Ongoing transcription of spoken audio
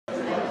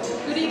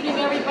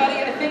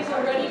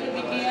so ready to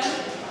begin.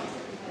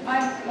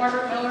 I'm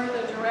Margaret Miller,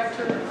 the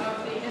director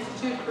of the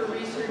Institute for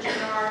Research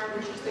in Art,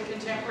 which is the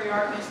Contemporary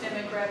Art Museum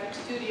and Graphic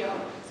Studio.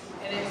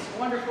 And it's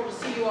wonderful to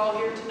see you all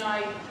here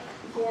tonight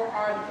for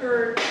our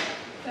third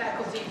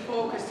faculty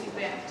focus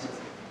event.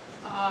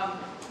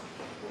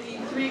 The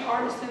three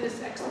artists in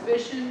this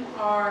exhibition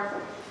are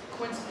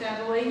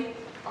coincidentally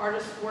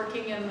artists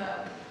working in the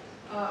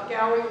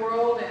gallery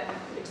world and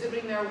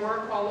exhibiting their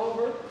work all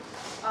over.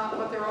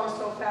 But they're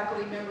also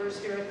faculty members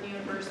here at the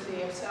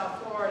University of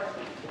South Florida.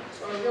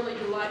 So we're really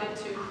delighted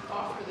to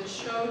offer this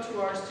show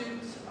to our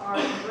students, our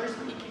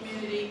university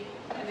community,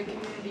 and the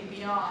community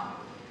beyond.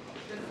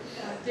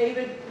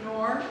 David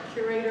Knorr,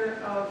 curator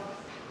of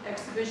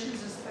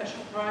exhibitions and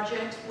special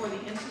projects for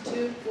the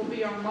Institute, will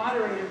be our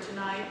moderator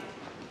tonight.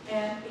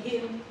 And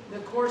in the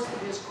course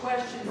of his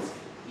questions,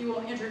 he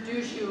will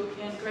introduce you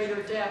in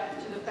greater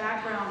depth to the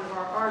background of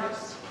our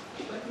artists.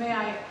 But may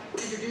I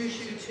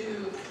introduce you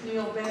to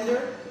Neil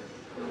Bender,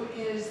 who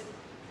is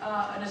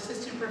an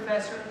assistant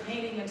professor of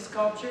painting and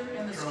sculpture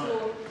in the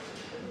School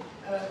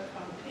of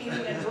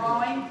Painting and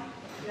Drawing.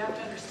 You have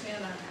to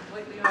understand I'm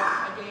completely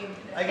off my game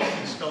today. I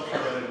can do sculpture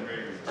rather than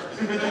engraving.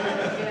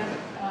 Again,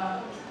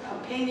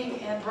 painting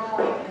and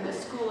drawing in the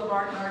School of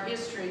Art and Art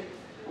History.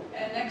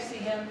 And next to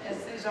him is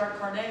Cesar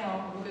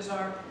Cornejo, who is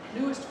our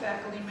newest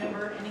faculty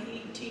member, and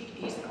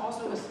he's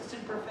also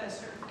assistant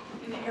professor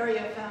in the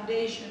area of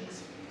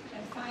foundations.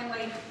 And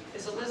finally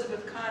is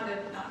Elizabeth Condon,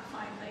 not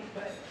finally,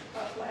 but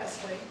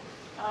lastly,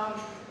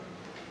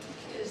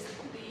 is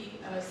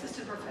the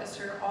assistant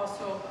professor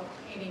also of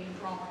painting and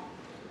drawing,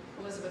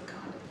 Elizabeth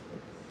Condon.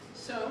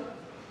 So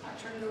I'll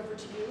turn it over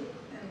to you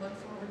and look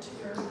forward to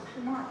your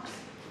remarks.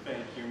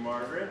 Thank you,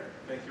 Margaret.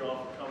 Thank you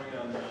all for coming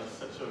on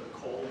such a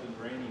cold and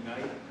rainy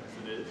night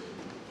as it is.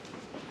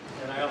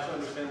 And I also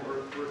understand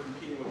we're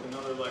competing with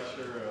another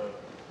lecture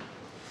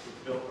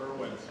with Bill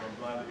Irwin, so I'm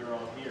glad that you're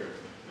all here.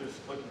 There's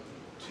like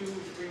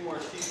 2-3 more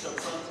seats up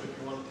front, so if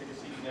you want to take a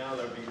seat now,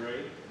 that would be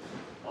great.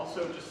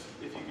 Also, just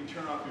if you can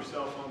turn off your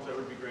cell phones, that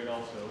would be great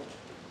also.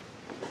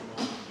 If you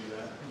want to do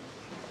that.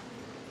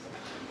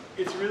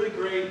 It's really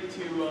great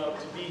to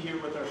be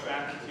here with our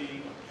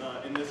faculty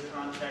in this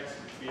context,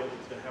 to be able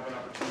to have an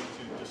opportunity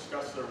to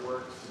discuss their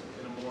works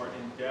in a more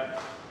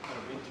in-depth, kind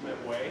of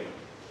intimate way.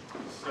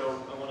 So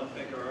I want to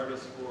thank our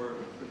artists for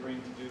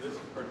agreeing to do this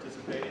and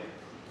participating.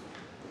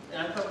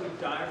 And I thought we'd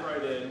dive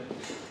right in,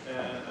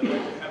 and I'd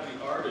like to have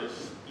the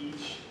artists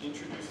each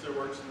introduce their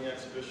works in the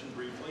exhibition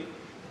briefly,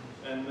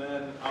 and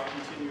then I'll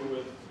continue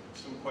with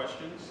some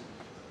questions,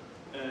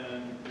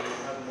 and we'll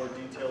have a more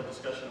detailed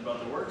discussion about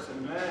the works,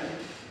 and then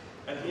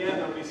at the end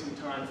there'll be some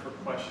time for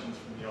questions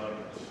from the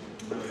audience. We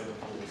can really have a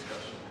full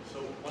discussion. So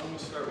why don't we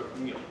start with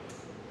Neil?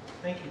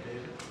 Thank you,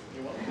 David.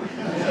 You're welcome.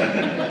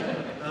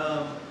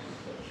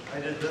 I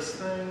did this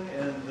thing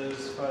and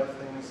those 5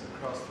 things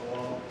across the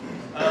wall.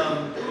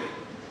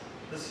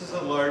 This is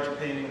a large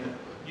painting that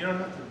you don't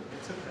have to,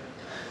 it's okay.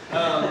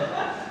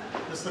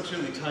 This looks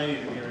really tiny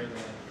to me right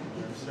now from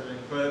where I'm sitting,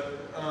 but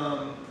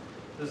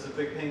there's a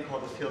big painting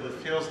called The Field. It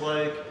feels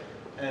like,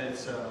 and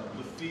it's The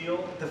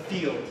Field? The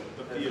Field.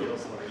 The Field.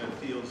 It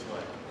feels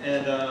like.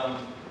 And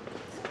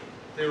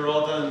they were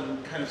all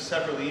done kind of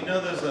separately. You know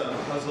those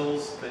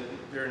puzzles that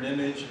they're an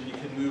image and you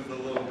can move the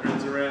little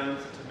grids around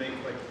to make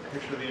like a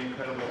picture of the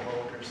Incredible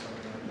Hulk or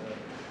something like that.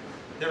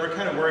 They were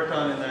kind of worked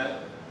on in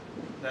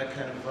that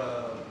kind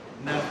of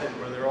method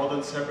where they're all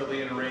done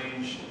separately and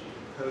arranged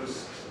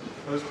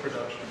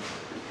post-production.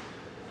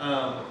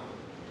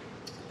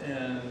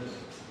 And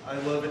I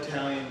love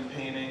Italian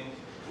painting,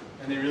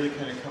 and they really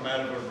kind of come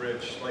out of a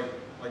rich, like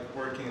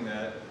working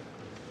that,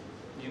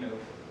 you know,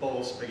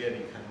 bowl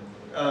spaghetti kind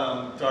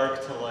of,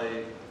 dark to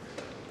light,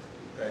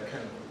 that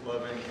kind of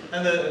loving.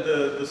 And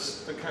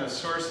the kind of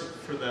source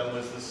for them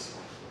was this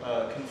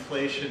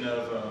conflation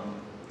of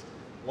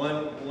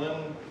one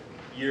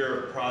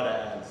year of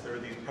Prada ads. There were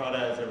these Prada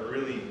ads that were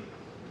really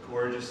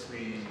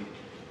gorgeously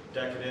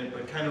decadent,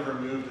 but kind of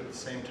removed at the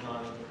same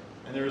time.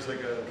 And there was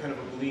like a kind of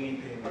a Bellini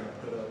painting that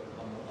I put up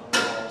on the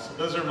wall. So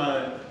those are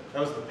that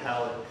was the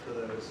palette for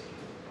those.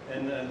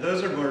 And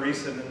those are more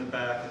recent in the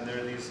back, and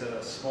they're these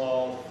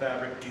small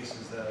fabric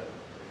pieces that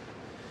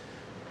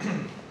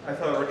I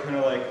thought were kind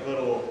of like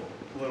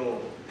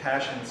little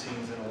passion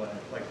scenes in a way,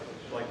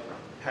 like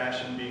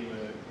passion being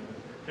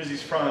there's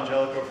these Fra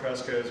Angelico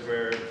frescoes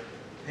where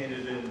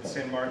painted in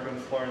San Marco in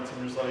Florence,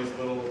 and there's all these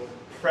little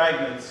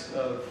fragments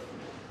of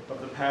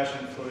the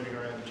passion floating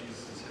around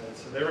Jesus' head.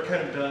 So they were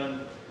kind of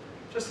done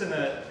just in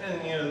that,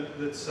 and you know,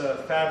 it's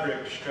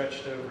fabric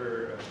stretched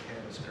over a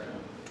canvas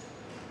ground.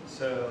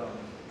 So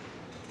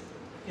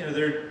you know,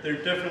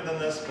 they're different than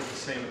this, but the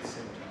same at the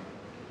same time.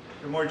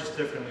 They're more just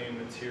differently in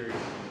material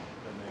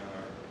than they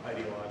are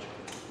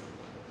ideologically.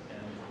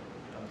 And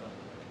I'm done.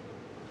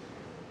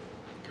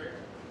 Great.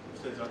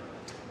 Cesar.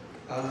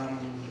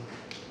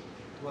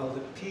 Well,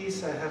 the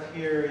piece I have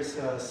here is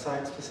a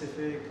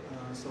site-specific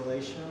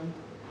installation.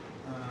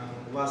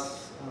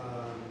 Was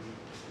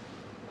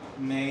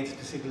made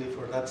specifically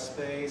for that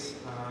space.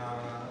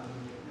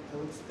 I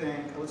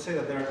would say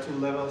that there are 2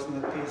 levels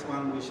in that piece.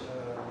 One which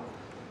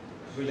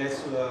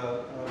relates to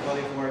a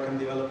body of work I'm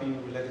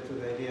developing related to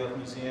the idea of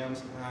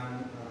museums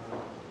and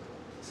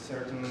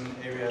certain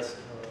areas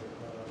of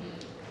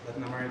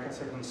Latin America,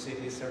 certain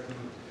cities, certain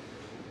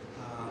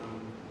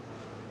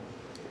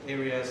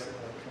areas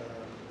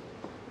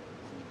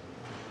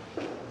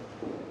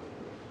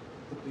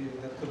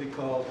that could be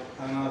called,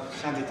 I don't know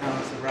if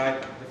shantytown is the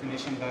right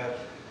definition, but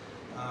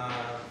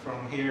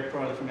from here,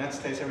 probably from the United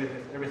States,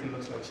 everything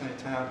looks like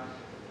shantytown,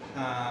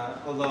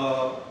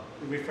 although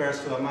it refers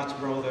to a much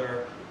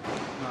broader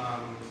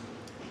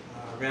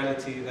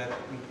reality that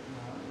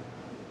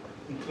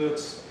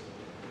includes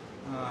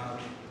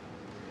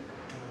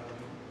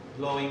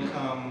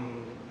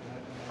low-income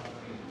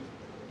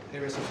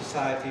areas of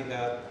society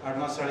that are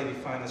not necessarily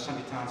defined as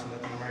shantytowns in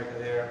Latin America.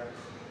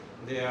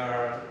 They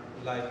are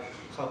like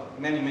how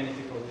many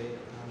people live,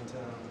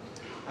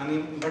 and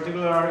in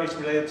particular, it's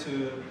related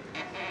to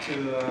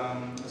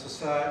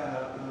a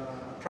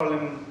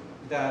problem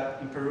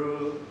that in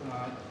Peru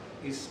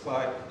is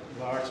quite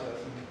large,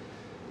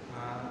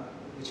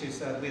 which is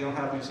that we don't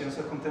have museums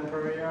of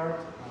contemporary art,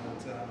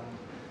 and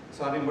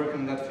so I've been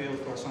working in that field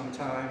for some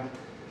time,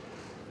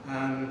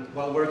 and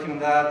while working on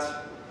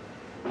that,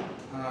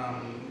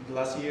 the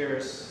last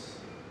years,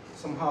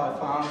 somehow I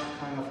found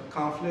kind of a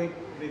conflict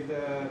with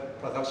the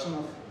production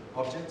of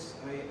objects.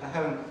 I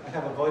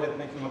have avoided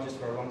making objects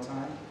for a long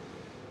time.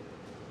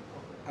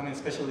 I mean,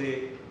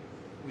 especially,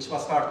 which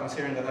was hard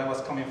considering that I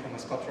was coming from a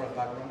sculptural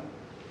background.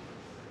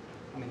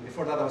 I mean,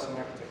 before that I was an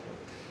architect.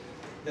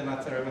 Then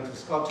after I went to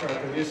sculpture, I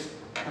produced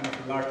kind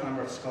of a large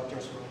number of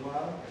sculptures for a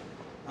while.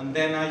 And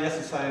then I just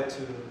decided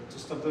to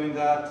stop doing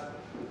that.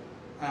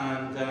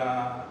 And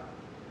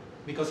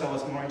because I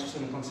was more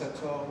interested in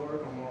conceptual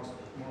work or more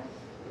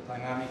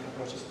dynamic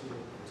approaches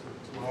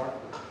to art.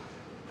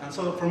 And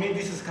so for me,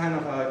 this is kind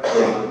of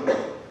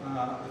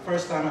the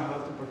first time I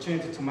have the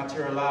opportunity to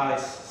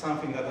materialize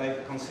something that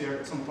I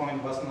considered at some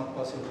point was not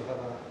possible to have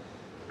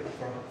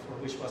for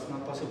which was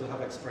not possible to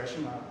have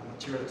expression, a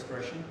material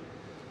expression.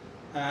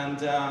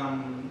 And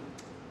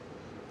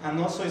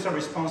also it's a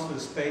response to the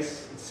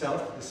space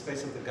itself, the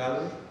space of the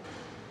gallery.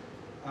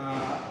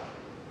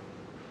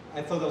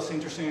 I thought it was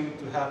interesting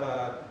to have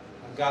a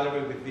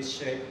gallery with this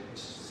shape,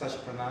 such so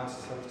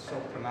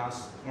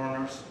pronounced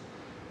corners,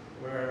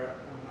 where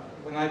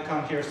when I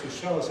come here to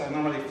shows, I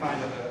normally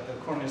find that the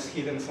corner is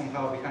hidden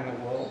somehow behind a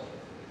wall.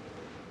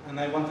 And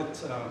I wanted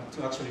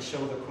to actually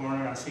show the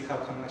corner and see how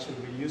can actually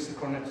we use the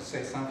corner to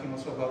say something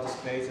also about the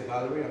space, the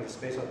gallery, and the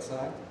space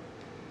outside.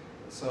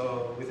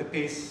 So with the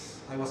piece,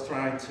 I was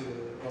trying to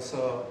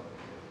also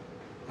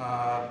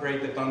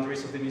break the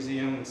boundaries of the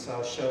museum, and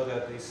so show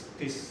that this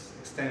piece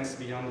extends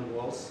beyond the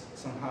walls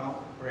somehow,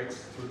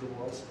 breaks through the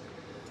walls.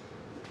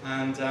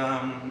 And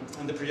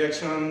the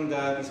projection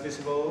that is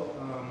visible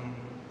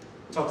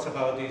talks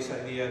about this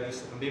idea,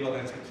 this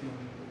ambivalence between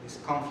this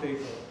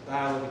conflict or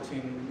dialogue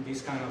between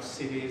these kind of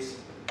cities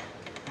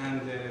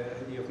and the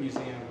idea of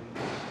museum.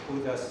 Who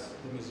does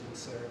the museum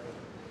serve?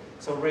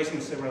 So raising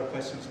several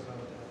questions about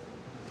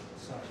that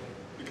subject.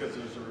 Because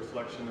there's a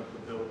reflection of the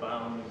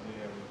Bilbao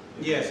Museum.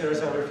 Yes, there is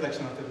a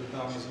reflection of the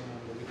Bilbao Museum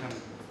that we can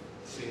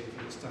see if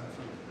you stand in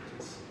front of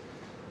it.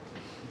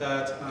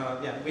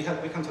 But yeah, we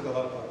can talk a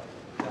lot about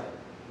that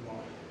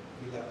more.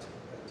 We left,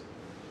 but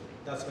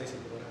that's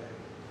basically what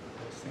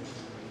I was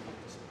thinking.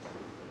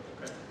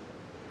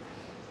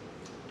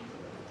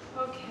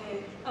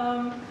 Okay.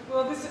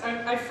 Well,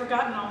 I've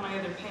forgotten all my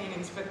other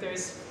paintings, but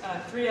there's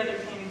 3 other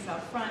paintings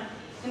out front,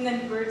 and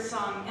then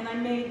Birdsong. And I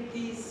made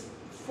these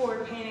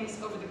 4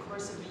 paintings over the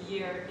course of a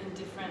year in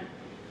different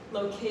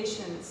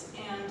locations.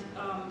 And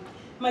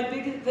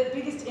the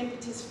biggest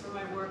impetus for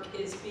my work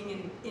is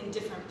being in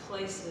different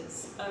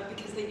places,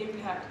 because they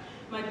impact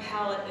my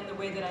palette and the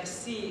way that I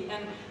see,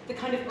 and the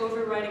kind of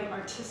overriding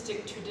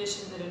artistic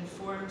tradition that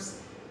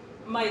informs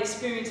my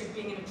experience of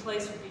being in a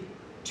place would be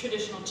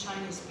traditional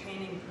Chinese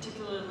painting,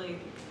 particularly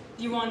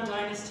the Yuan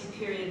Dynasty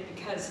period,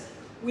 because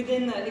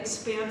within the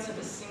expanse of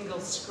a single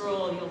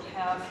scroll, you'll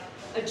have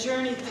a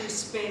journey through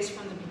space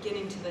from the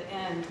beginning to the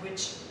end,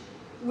 which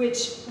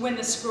when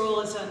the scroll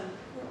is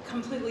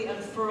completely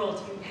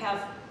unfurled, you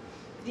have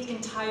the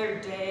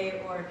entire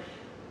day or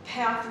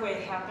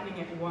pathway happening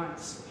at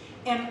once.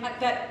 And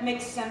that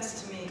makes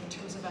sense to me in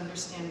terms of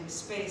understanding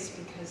space,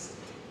 because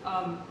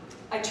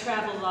I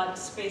travel a lot.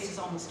 Space is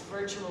almost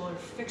virtual or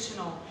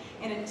fictional,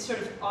 and it sort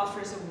of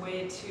offers a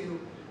way to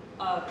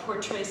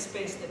portray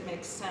space that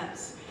makes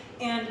sense.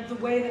 And the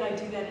way that I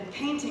do that in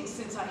painting,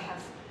 since I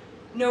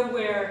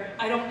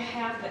don't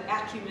have the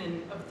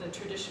acumen of the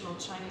traditional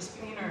Chinese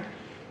painter,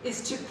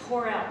 is to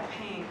pour out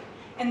paint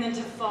and then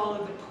to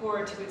follow the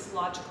pour to its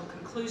logical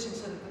conclusion,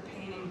 so that the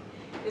painting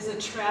is a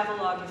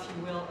travelogue, if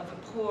you will, of a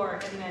pour,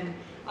 and then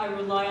I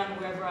rely on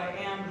wherever I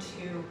am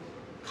to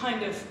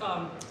kind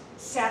of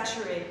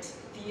saturate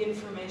the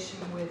information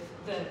with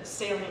the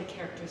salient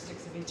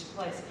characteristics of each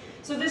place.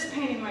 So this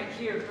painting right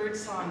here,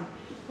 Birdsong,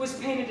 was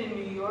painted in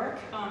New York.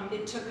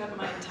 It took up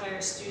my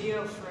entire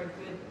studio for a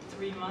good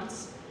 3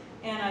 months,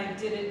 and I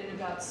did it in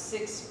about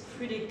 6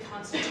 pretty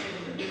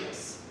concentrated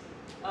weeks.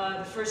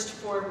 the first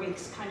 4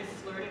 weeks kind of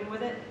flirting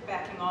with it,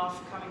 backing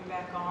off, coming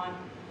back on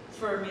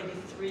for maybe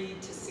 3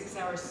 to 6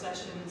 hour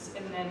sessions,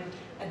 and then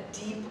a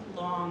deep,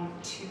 long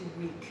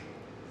 2-week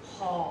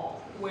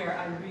haul where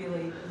I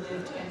really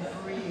lived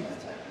and breathed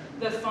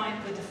the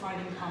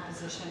defining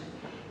composition.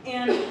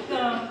 And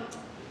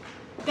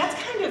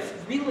that's kind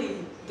of really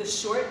the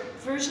short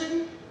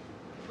version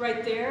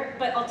right there,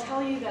 but I'll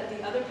tell you that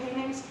the other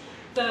paintings,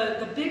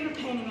 the bigger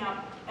painting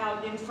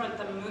out in front,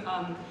 the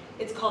moon,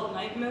 it's called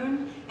Night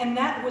Moon, and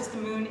that was the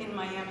moon in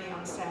Miami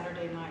on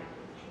Saturday night.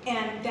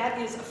 And that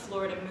is a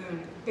Florida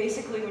moon.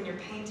 Basically, when you're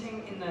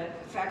painting in the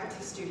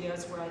faculty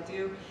studios where I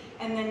do,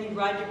 and then you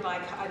ride your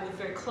bike, I live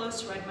very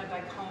close, ride my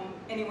bike home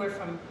anywhere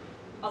from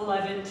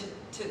 11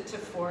 to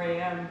 4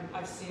 a.m.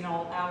 I've seen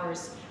all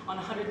hours. On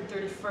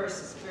 131st,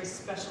 it's a very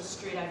special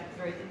street. I have a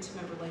very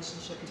intimate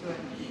relationship to it.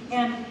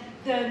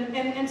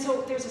 And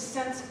so there's a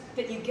sense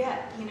that you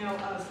get, you know,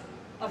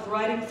 of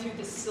riding through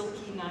the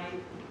silky night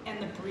and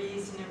the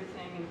breeze and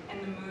everything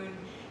and the moon.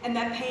 And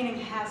that painting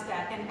has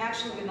that. And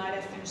actually, the night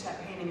I finished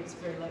that painting, it was a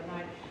very late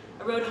night,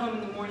 I rode home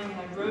in the morning and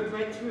I rode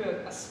right through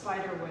a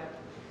spider web.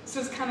 So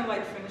it's kind of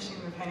like finishing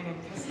the painting,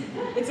 because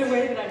it's a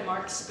way that I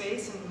mark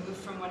space and move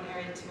from one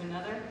area to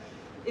another.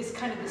 Is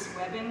kind of this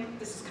webbing.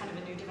 This is kind of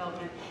a new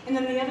development. And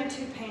then the other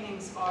two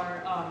paintings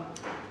are,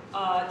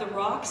 The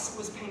Rocks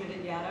was painted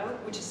at Yaddo,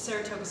 which is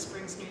Saratoga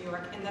Springs, New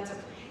York. And that's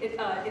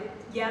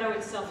Yaddo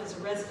itself is a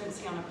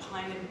residency on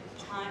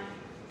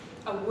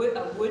a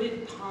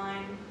wooded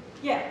pine,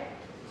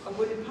 a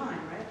wooded pine,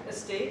 right?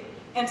 Estate.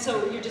 And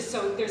so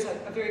there's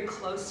a very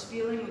close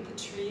feeling with the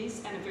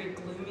trees and a very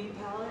gloomy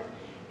palette.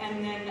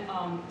 And then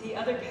the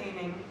other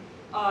painting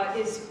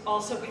is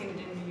also painted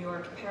in New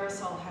York,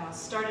 Parasol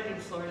House, started in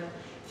Florida,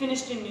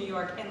 finished in New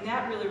York, and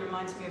that really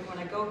reminds me of when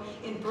I go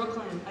in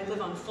Brooklyn. I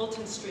live on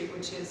Fulton Street,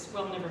 which is,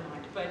 well, never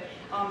mind, but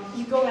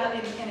you go out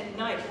and at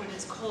night when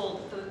it's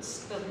cold,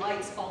 the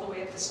lights all the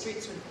way up the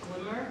street sort of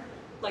glimmer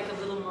like a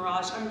little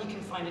mirage. I mean, you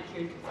can find it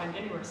here, you can find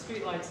it anywhere,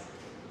 street lights.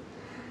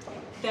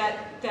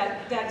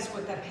 That is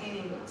what that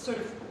painting sort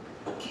of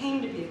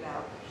came to be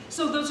about.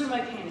 So those are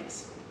my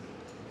paintings.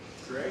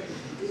 Great.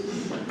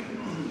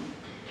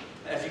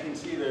 As you can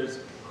see, there's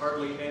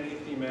hardly any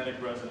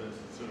thematic resonance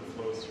that sort of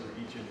flows through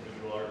each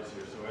individual artist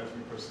here. So as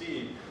we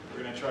proceed,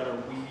 we're going to try to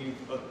weave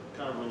a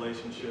kind of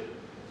relationship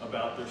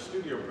about their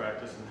studio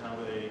practice and how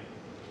they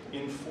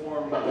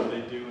inform what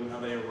they do and how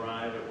they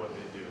arrive at what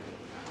they do.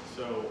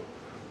 So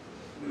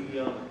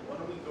why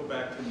don't we go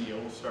back to Neil?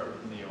 We'll start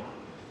with Neil.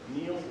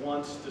 Neil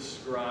once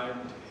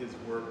described his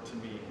work to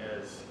me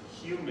as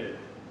humid,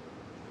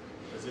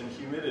 as in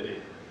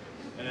humidity.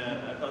 And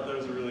I thought that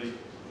was a really,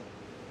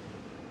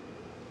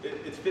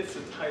 it fits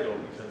the title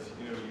because,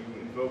 you know,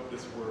 you invoke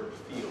this word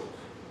field,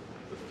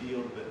 the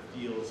field that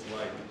feels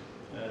like.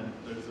 And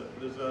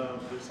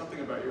there's something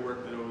about your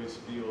work that always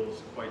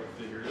feels quite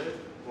figurative,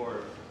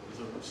 or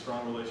there's a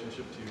strong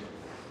relationship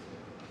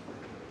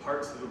to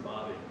parts of the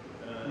body,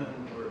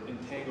 or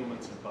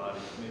entanglements of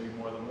bodies, maybe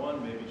more than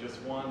one, maybe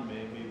just one,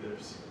 maybe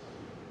there's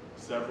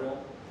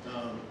several.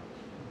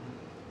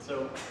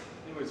 So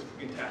anyways, if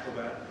we can tackle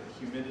that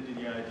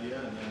humidity idea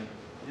and then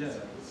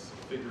this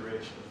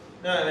figuration.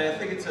 No, and I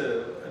think it's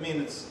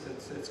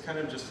kind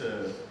of just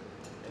an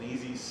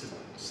easy,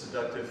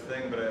 seductive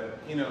thing, but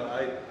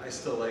I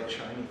still like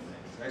shiny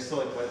things. I still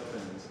like wet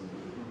things. And,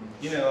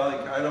 you know,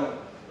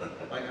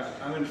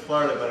 I'm in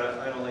Florida, but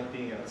I don't like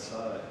being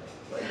outside.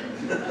 Like,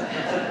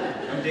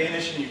 I'm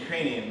Danish and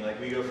Ukrainian. Like,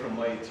 we go from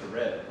white to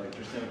red. Like,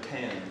 there's no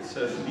tan.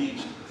 So the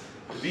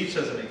beach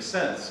doesn't make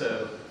sense.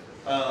 So,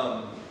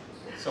 I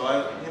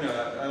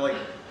like,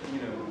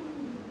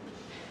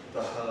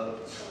 the hub.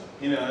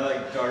 I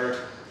like dark,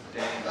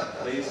 dank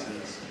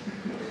places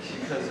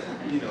because,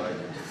 I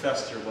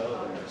fester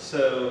well there.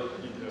 So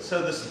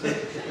this,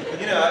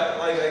 I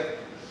like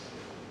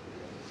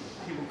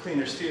people clean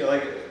their studio.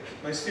 Like,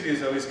 my studio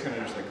is always kind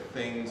of just like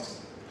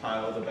things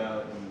piled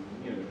about and,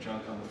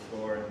 junk on the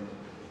floor, and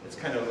it's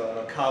kind of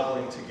a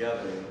cobbling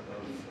together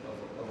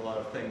of a lot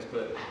of things.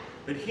 But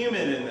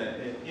humid in that,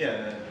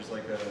 there's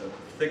like a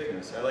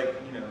thickness. I like,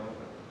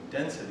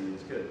 density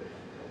is good.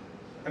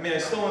 I mean, I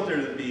still want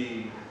there to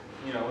be,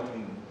 I want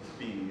them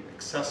to be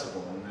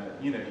accessible, and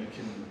that, you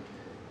can,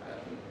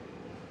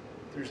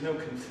 there's no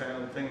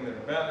confound thing they're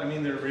about. I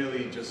mean, they're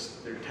really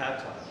just, they're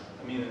tactile.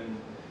 I mean,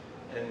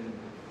 and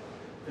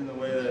in the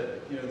way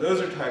that,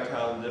 those are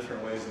tactile in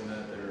different ways in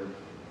that they're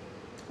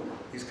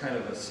these kind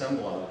of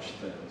assemblage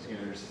things.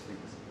 There's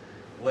these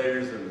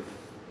layers of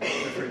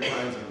different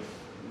kinds of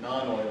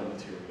non-oil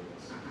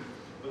materials.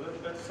 Well,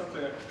 that's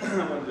something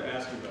I wanted to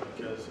ask you about,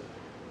 because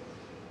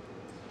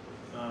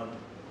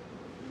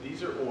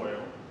these are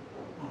oil,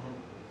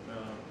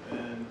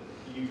 and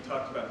you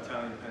talked about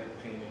Italian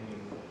painting,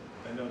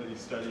 and I know that you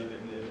studied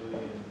in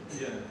Italy,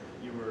 and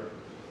you were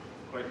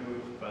quite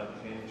moved by the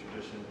painting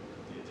tradition of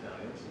the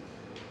Italians.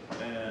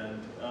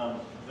 And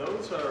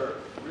those are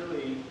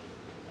really,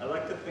 I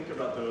like to think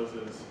about those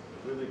as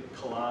really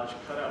collage,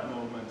 cutout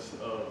moments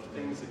of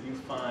things that you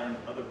find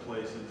other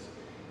places.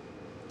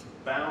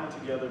 bound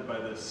together by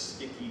this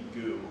sticky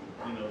goo,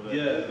 you know, that,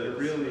 Yeah, that's they're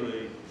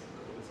really-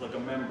 it's like a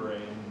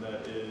membrane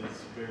that is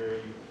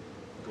very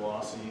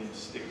glossy and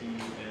sticky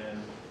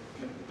and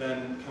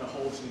then kind of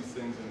holds these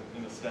things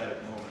in a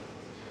static moment.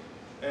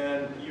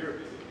 And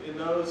in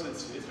those,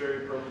 it's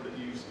very appropriate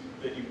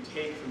that you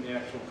take from the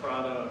actual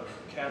product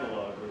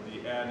catalog or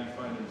the ad you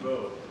find in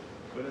Vogue.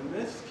 But in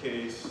this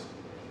case,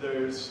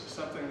 there's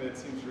something that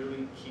seems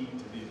really key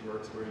to these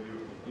works where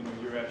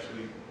you're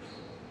actually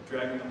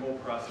dragging the whole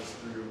process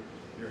through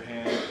your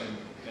hand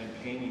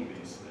and painting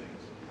these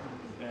things.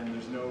 And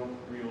there's no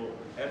real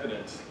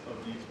evidence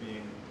of these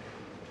being,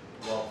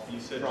 well, you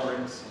said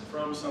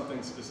from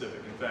something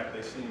specific. In fact,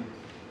 they seem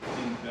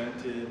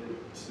invented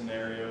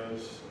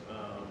scenarios,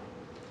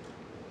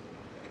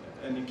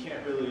 and you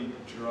can't really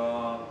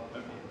draw. I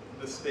mean,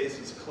 the space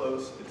is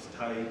close, it's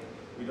tight.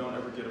 We don't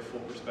ever get a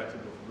full perspective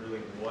of really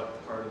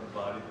what part of the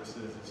body this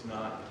is. It's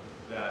not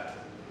that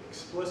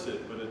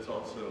explicit, but it's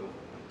also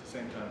at the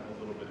same time a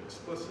little bit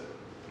explicit.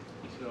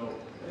 So,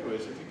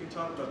 anyways, if you could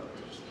talk about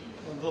just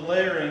Well, the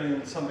layering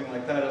in something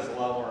like that is a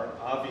lot more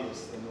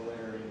obvious than the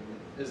layering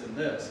is in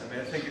this. I mean,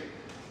 I think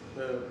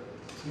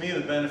to me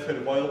the benefit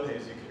of oil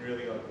paint is you can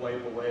really like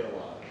wipe away a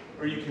lot,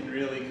 or you can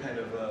really kind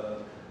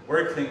of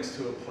work things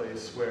to a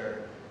place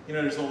where, you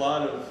know, there's a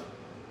lot of,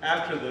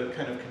 after the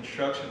kind of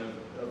construction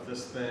of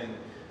this thing,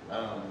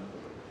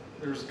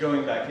 there's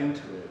going back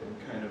into it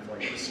and kind of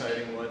like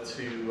deciding what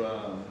to,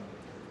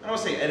 I don't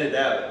want to say edit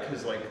out,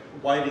 because like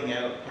whiting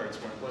out parts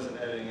wasn't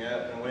editing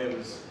out. In a way, it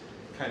was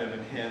kind of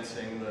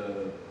enhancing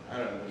the, I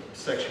don't know, the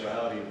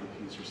sexuality of the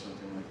piece or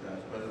something like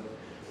that.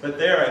 But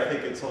there, I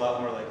think it's a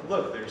lot more like,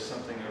 look, there's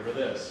something over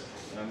this,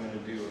 and I'm going to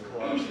do a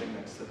collage thing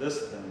next to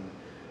this thing.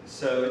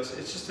 So it's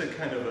just a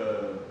kind of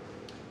a,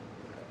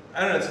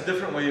 I don't know, it's a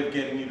different way of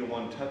getting you to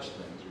want to touch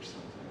things or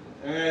something.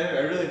 I mean,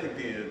 I really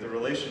think the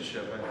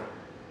relationship,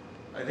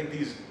 I think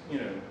these, you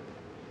know,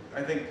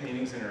 I think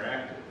painting's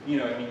interactive. You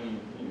know, I mean,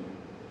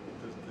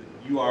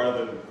 you are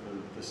the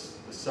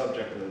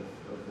subject of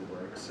the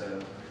work.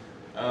 So,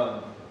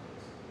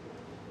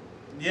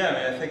 yeah, I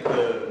mean, I think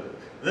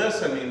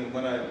this, I mean,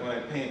 when I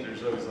paint,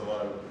 there's always a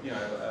lot of, you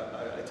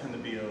know, I tend to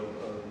be a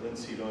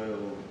linseed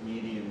oil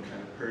medium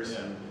kind of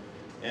person. Yeah.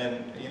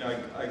 And, you know,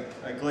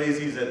 I glaze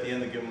these at the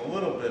end to give them a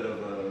little bit of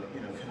a,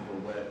 you know, kind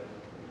of a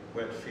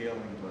wet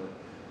feeling. But,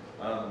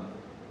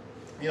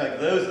 you know, like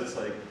those, it's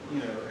like, you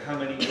know, how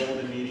many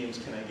golden mediums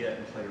can I get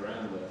and play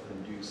around with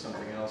and do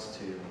something else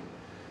to?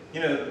 You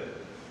know,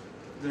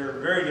 they're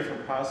very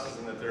different processes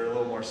in that they're a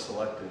little more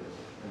selective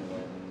in a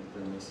way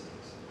than this is.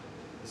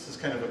 This is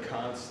kind of a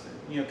constant,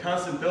 you know,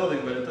 constant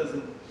building, but it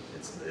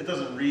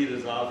doesn't read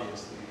as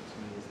obviously to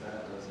me as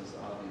that does, as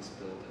obvious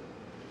building.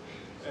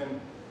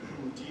 And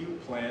do you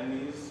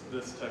plan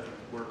this type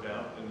of work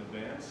out in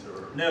advance,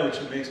 or? No,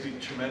 which makes me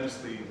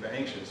tremendously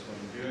anxious when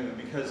I'm doing them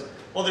because,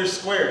 well, there's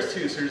squares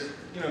too. So there's,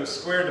 you know, a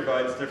square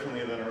divides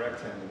differently than a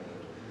rectangle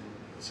would.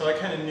 So I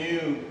kind of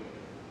knew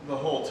the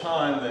whole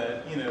time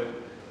that, you know,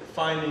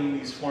 finding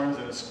these forms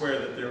in a square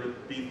that there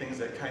would be things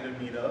that kind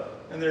of meet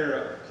up, and there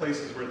are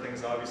places where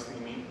things obviously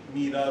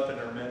meet up and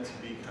are meant to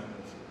be kind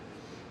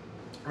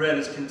of read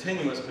as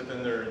continuous, but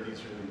then there are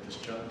these really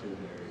disjunctive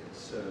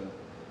areas.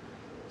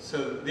 So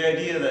the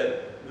idea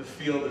that the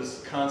field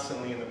is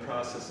constantly in the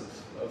process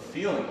of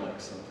feeling like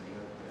something,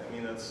 I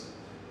mean,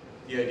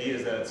 the idea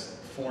is that it's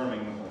forming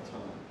the whole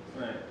time.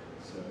 Right.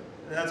 So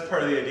and that's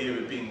part of the idea of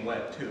it being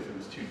wet too. If it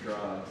was too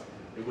dry,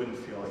 it wouldn't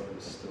feel like it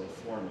was still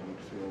forming. It would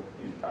feel,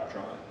 you know,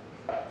 dry.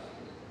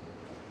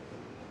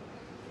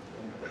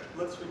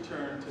 Let's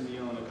return to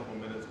Neil in a couple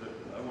minutes, but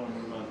I want to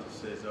move on to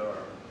Cesar.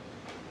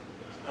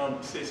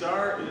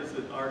 Cesar is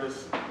an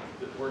artist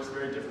that works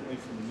very differently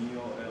from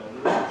Neil and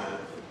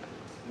Elizabeth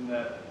in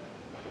that,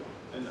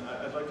 and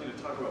I'd like you to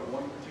talk about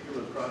one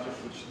particular project,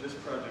 which this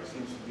project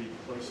seems to be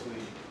closely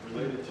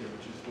related to,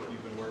 which is what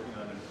you've been working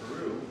on in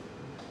Peru.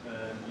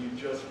 And you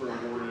just were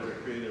awarded a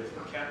Creative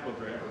Capital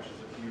Grant, which is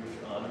a huge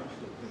honor,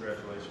 so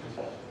congratulations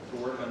for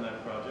work on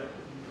that project.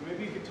 And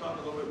maybe you could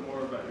talk a little bit more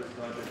about your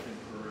project in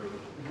Peru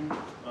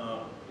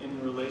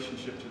in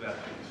relationship to that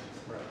piece.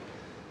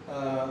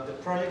 Right. The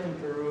project in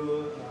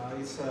Peru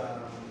is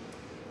a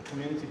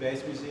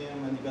community-based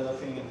museum I'm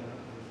developing in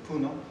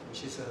Puno,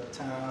 which is a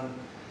town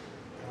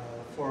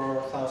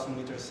 4,000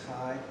 meters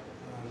high,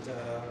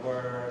 and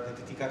where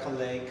the Titicaca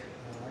Lake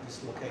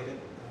is located.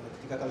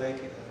 Titicaca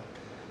Lake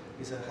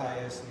is the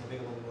highest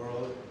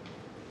navigable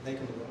lake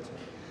in the world.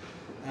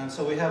 And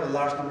so we have a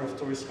large number of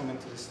tourists coming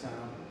to this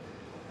town.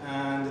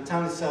 And the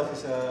town itself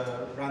is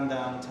a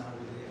rundown town,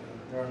 really.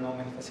 There are not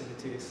many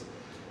facilities.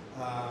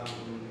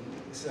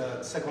 It's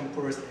a second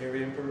poorest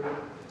area in Peru.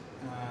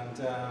 And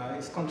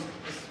it's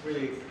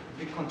really a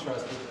big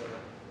contrast with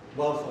the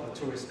wealth of the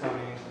tourists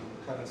coming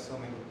and having so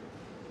many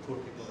poor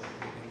people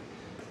living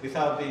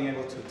without being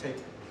able to take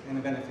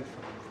any benefit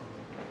from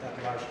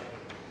that large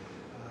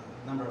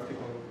number of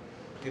people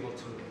able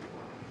to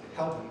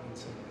help them in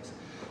some ways.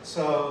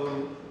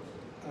 So,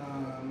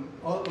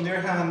 on the other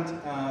hand,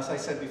 as I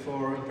said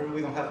before, in Peru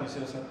we don't have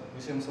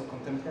museums of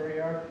contemporary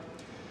art.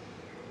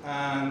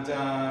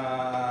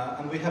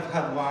 And we have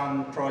had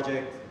one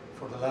project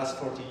for the last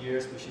 40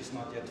 years which is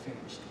not yet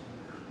finished.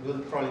 We'll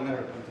probably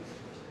never going to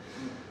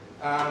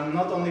finish.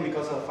 Not only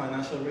because of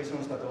financial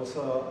reasons, but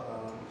also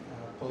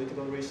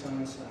political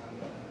reasons and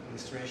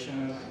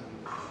administration.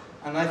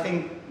 And I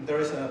think there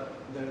is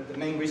the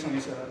main reason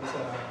is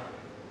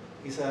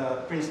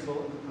a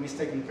principle,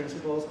 mistake in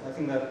principles. I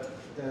think that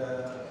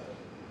the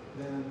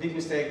big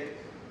mistake,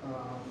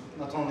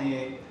 not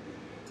only in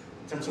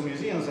terms of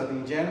museums, but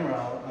in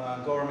general,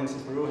 governments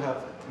in Peru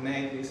have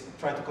made is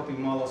try to copy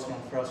models from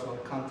first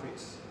world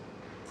countries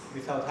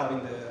without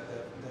having the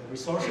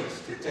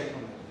resources to take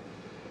on them.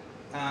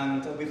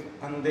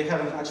 And they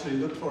haven't actually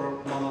looked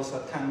for models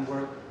that can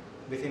work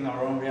within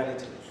our own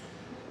reality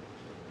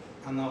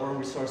and our own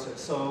resources.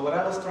 So what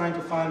I was trying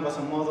to find was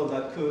a model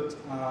that could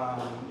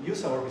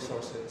use our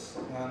resources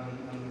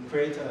and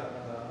create a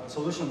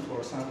solution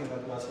for something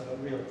that was a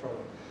real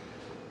problem.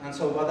 And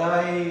so what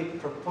I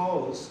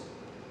propose,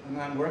 and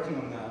I'm working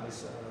on now,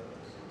 is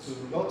to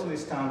go to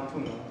this town,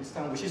 Puno, this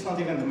town, which is not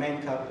even the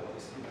main capital,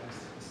 it's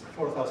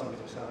 4,000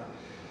 meters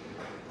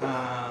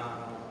high.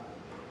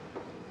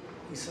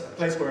 It's a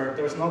place where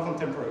there's no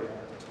contemporary art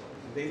at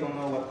all. They don't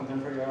know what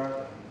contemporary art,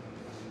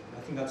 and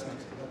I think that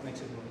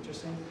makes it more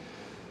interesting.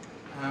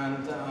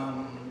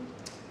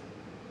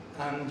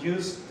 And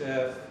use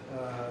the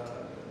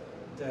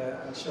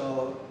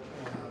actual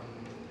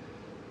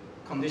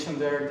condition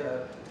there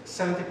that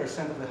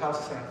 70% of the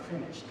houses are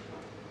unfinished.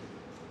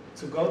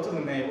 To go to the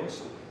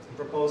neighbors and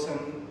propose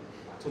them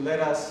to let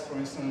us, for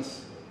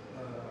instance,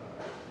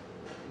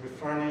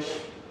 refurnish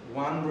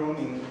one room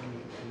in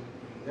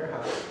their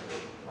house,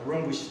 a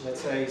room which, let's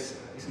say, is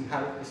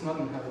not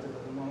inhabited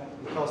at the moment,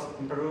 because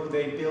in Peru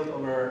they build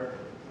over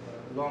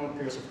long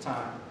periods of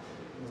time.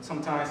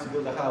 Sometimes to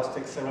build a house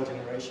takes several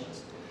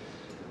generations.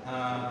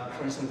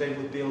 For instance, they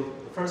would build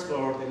the first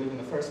floor, they live in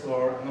the first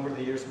floor, and over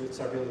the years would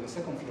start building the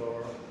second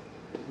floor,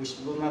 which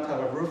will not have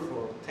a roof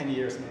for 10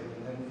 years maybe.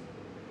 And then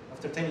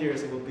after 10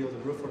 years, they will build a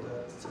roof for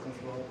the second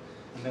floor,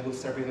 and then we'll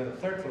start building the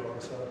third floor.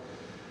 So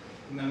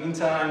in the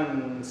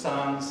meantime,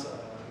 sons,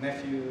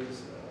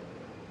 nephews,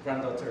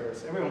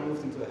 granddaughters, everyone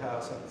moved into the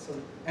house. And so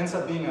it ends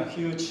up being a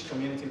huge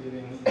community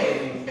living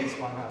in this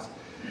one house.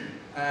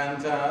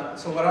 And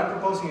so what I'm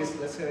proposing is,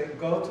 let's say,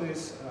 go to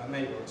these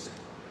neighbors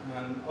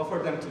and offer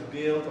them to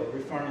build or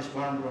refurnish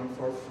one room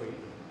for free,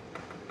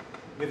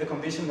 with the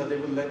condition that they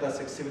would let us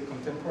exhibit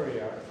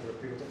contemporary art for a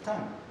period of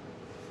time.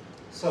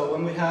 So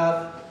when we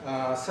have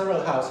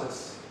several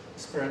houses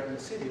spread in the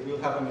city,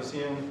 we'll have a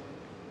museum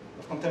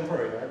of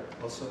contemporary art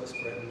also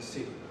spread in the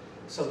city.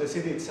 So the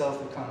city itself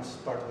becomes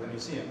part of the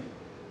museum,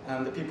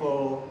 and the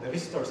people, the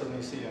visitors of the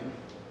museum,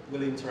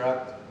 will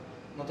interact.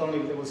 Not only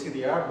they will see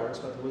the artworks,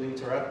 but they will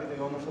interact with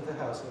the owners of the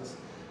houses.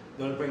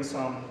 They'll bring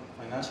some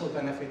financial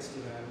benefits to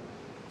them.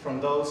 From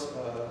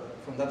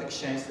that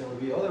exchange, there will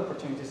be other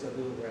opportunities that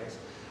we will raise.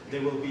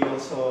 There will be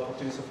also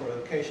opportunities for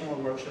educational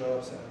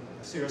workshops and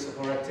a series of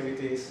other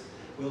activities.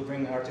 We'll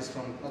bring artists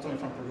from, not only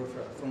from Peru,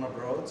 from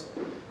abroad.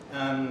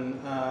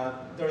 And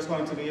there's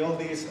going to be all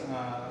these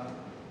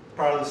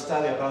parallel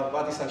study about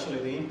what is actually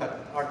the impact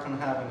that art can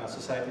have in a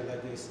society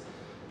like this,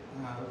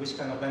 which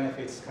kind of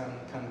benefits can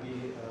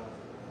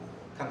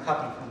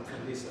happen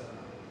from this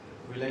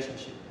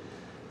relationship.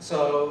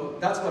 So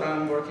that's what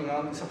I'm working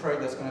on. It's a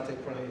project that's going to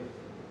take probably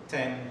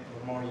 10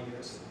 or more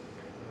years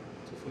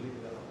to fully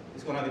develop.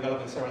 It's going to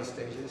develop in several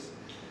stages.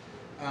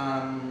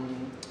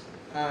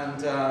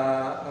 As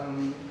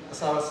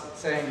I was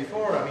saying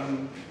before, I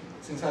mean,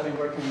 since I've been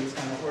working in this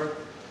kind of work,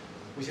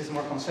 which is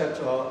more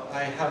conceptual,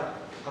 I have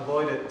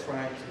avoided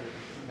trying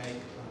to make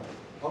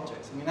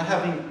objects. I mean, I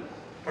have been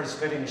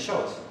participating in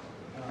shows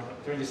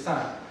during this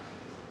time,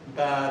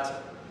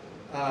 but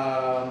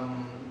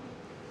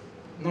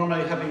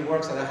normally having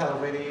works that I had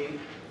already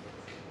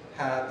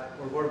had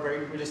or were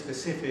really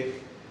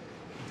specific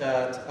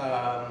that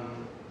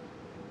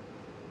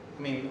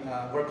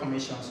work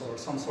commissions or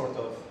some sort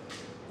of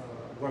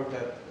work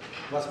that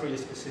was really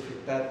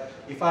specific. That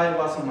if I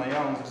was on my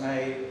own and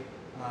I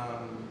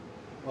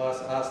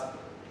was asked,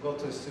 go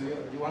to the studio,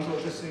 do you want to go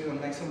to the studio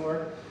and make some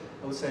work?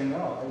 I would say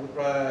no. I would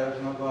rather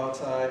go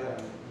outside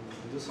and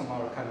do some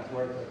other kind of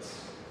work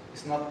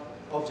it's not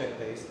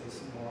object-based,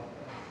 it's more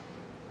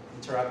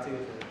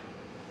interactive.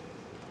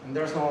 And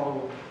there's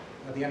no,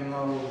 at the end,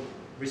 no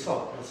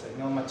result, let's say,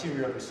 no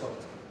material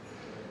result.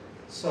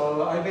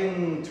 So I've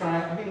been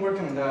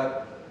working on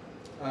that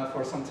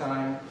for some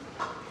time,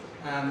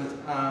 and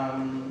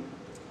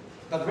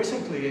but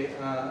recently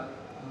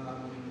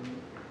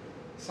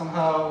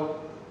somehow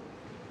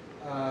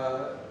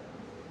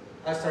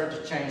I started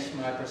to change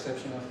my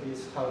perception of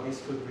this, how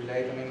this could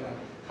relate,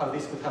 how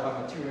this could have a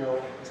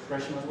material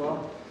expression as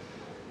well,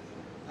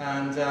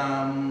 and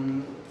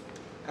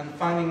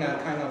finding a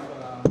kind of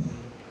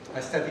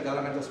aesthetic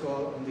element as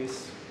well on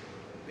this,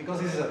 because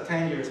this is a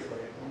 10 years project.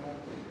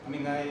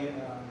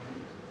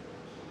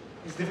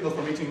 It's difficult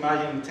for me to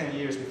imagine 10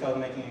 years without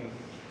making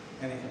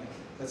anything,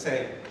 let's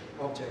say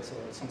objects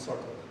or some sort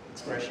of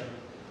expression.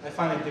 I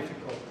find it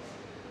difficult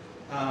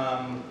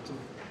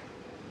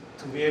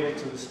to be able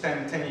to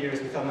spend 10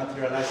 years without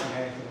materializing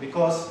anything.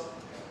 Because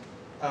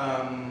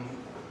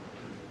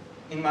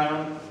in my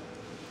own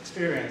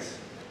experience,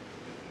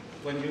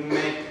 when you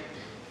make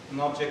an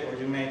object or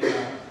you make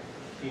a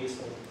piece,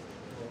 or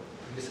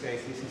in this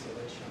case, this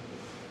installation,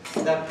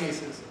 that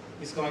piece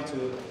is going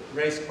to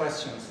raise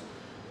questions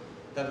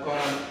that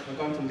are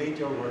going to lead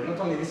your work, not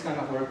only this kind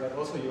of work, but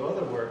also your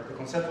other work, the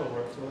conceptual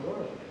work, to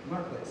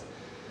another place.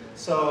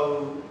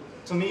 So,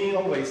 to me,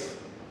 always,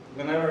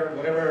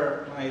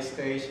 whatever my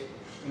stage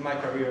in my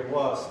career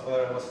was,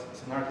 whether I was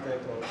as an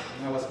architect or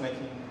when I was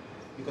making,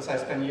 because I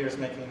spent years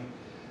making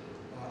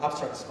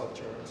abstract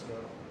sculpture as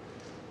well,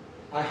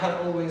 I had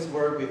always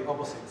worked with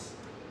opposites.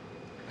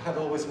 I had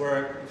always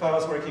worked, if I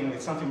was working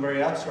with something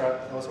very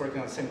abstract, I was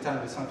working at the same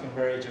time with something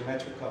very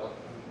geometrical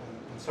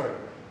and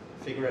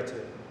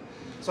figurative.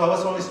 So I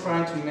was always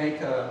trying to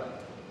make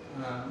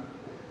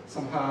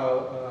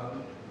somehow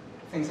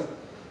things that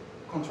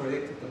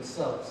contradicted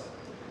themselves.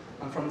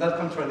 And from that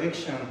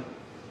contradiction,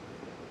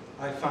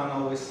 I found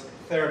always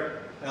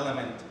third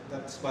element.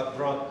 That's what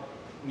brought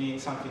me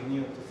something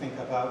new to think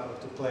about or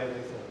to play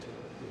with or to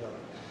develop.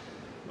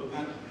 Well,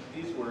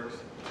 these works,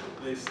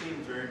 they seem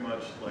very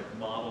much like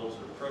models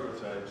or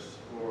prototypes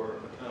or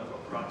a kind of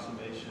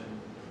approximation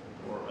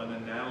or an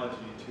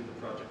analogy to the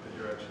project that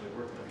you're actually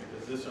working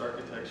on. Is this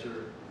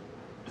architecture,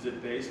 is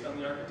it based on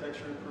the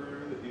architecture in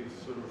Peru that you've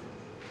sort of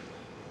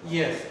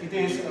Yes, it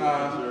is.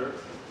 observed?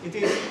 It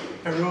is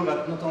Peru,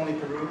 but not only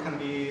Peru can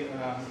be.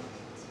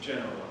 It's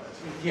generalized.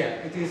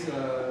 Yeah, it is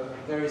a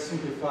very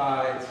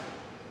simplified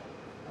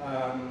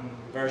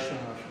version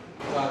of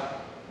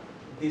what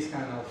these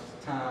kind of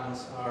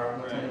towns are,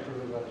 not only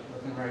Peru, but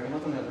Latin America,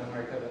 not only Latin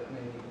America, but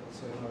maybe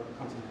also in other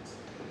continents.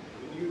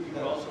 You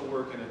also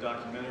work in a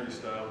documentary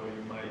style where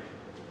you might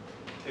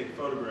take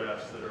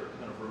photographs that are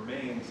kind of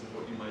remains of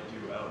what you might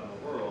do out in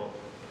the world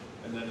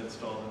and then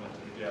install them into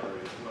the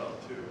gallery as well,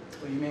 too.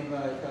 What do you mean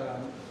like,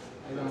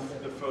 I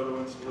don't The photo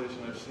installation,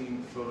 I've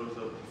seen photos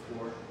of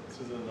before.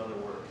 This is another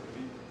work.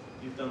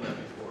 You've done that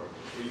before.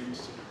 Where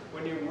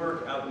when you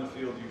work out in the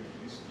field,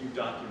 you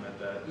document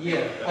that.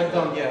 Yeah, that work. I've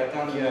done.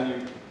 And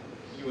then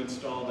you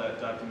install that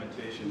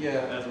documentation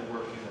as a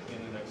work in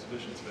an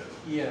exhibition space.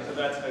 Yeah. So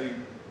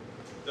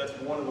that's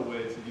one of the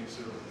ways that you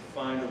sort of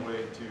find a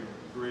way to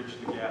bridge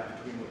the gap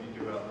between what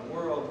you do out in the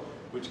world,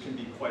 which can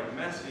be quite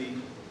messy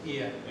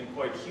and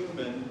quite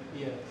human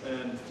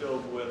and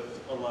filled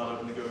with a lot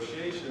of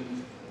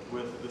negotiation,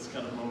 with this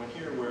kind of moment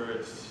here where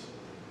it's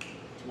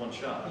one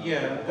shot.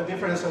 Yeah, the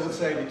difference I would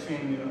say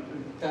between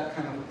that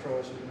kind of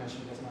approach you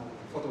mentioned just now,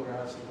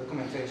 photographs, and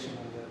documentation,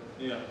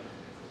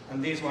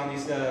 and this one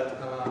is that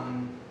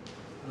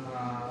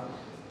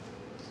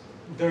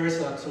there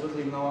is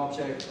absolutely no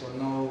object or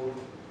no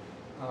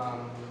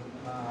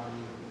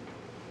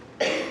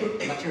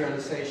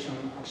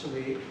materialization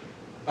actually,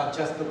 but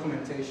just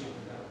documentation.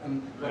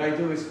 And what I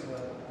do is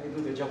I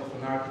do the job of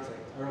an architect.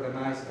 I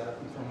organize that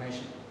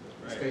information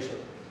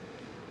spatially.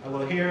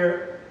 Well,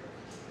 here,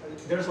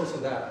 there's also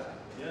that.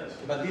 Yes.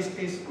 But this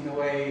piece, in a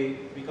way,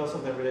 because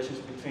of the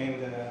relationship between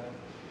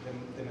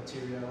the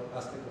material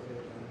aspect of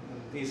it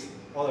and this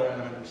other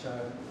element which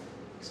I'm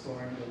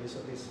exploring, the use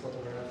of these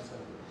photographs,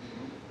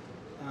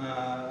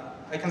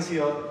 I can see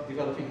it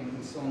developing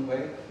in its own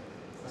way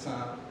as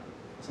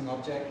an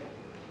object,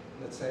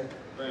 let's say.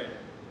 Right.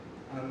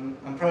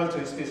 And prior to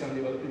this piece, I'm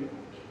developing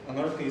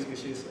another piece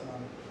which is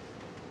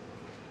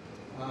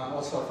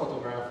also a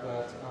photograph,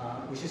 but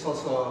which is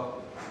also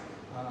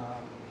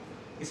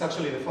it's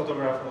actually the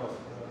photograph of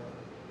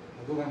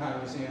a Guggenheim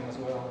Museum as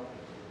well,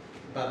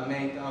 but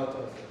made out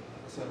of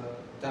as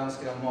a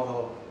downscale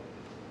model,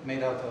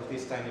 made out of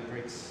these tiny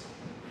bricks,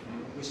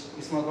 which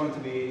is not going to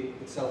be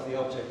itself the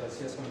object, but it's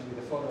just going to be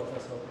the photo of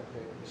us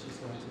object, which is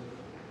going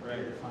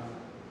to define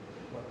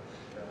what.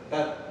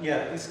 But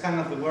yeah, it's kind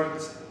of the work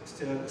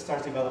still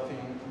starts developing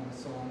on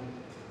its own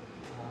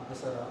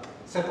as a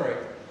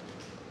separate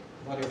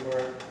body of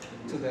work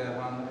to the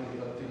one I'm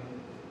developing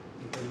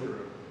in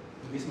Peru.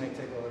 And this may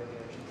take other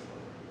directions.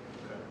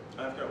 Okay.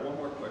 I've got one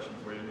more question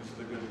for you. This is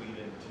a good lead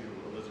into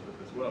Elizabeth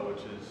as well,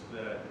 which is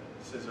that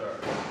Cesar,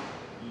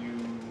 you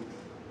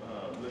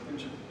lived in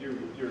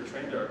you're a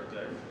trained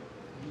architect,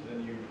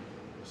 then you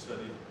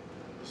studied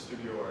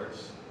studio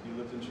arts. You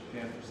lived in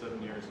Japan for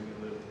 7 years, and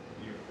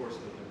you of course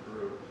lived in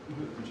Peru,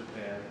 lived in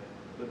Japan,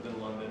 lived in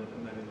London,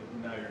 and then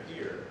now you're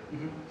here.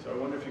 So I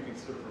wonder if you can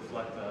sort of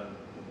reflect on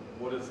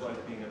what it's like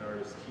being an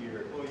artist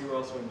here. Well, you were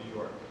also in New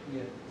York.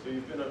 Yeah. So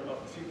you've been a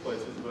few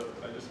places, but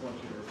I just want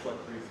you to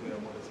reflect briefly on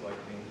what it's like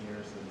being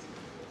here since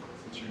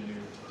you're new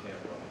to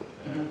Tampa,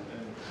 and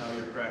how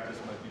your practice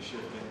might be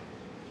shifting,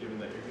 given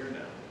that you're here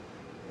now.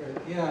 Right.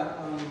 Yeah.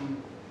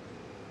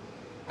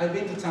 I've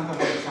been to Tampa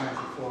many times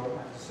before,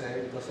 I have to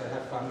say, because I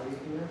have family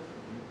here.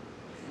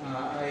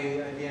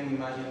 I didn't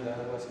imagine that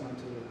I was going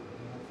to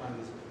find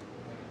this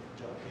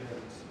job here.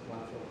 It's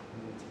wonderful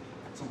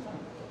at some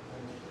point.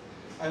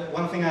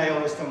 One thing I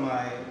always tell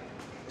my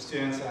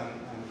students and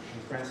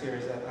friends here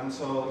is that I'm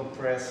so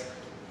impressed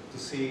to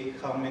see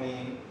how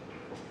many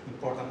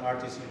important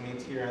artists you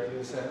meet here at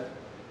USF.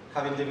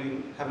 having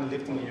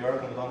lived in New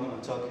York and London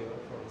and Tokyo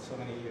for so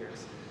many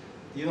years,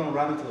 you don't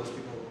run into those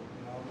people,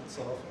 you know,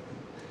 so often.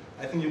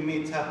 I think you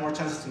have more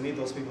chances to meet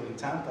those people in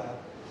Tampa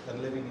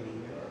than living in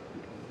New York.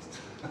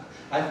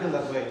 I feel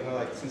that way, you know,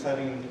 like since I've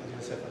been at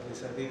USF at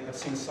least, I've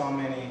seen so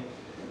many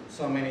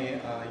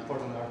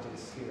important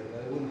artists here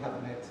that I wouldn't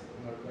have met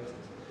in other places.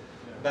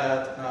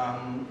 But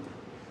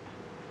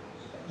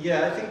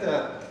yeah, I think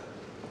that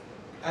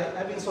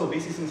I've been so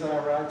busy since I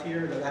arrived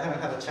here that I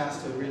haven't had a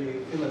chance to really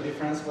feel the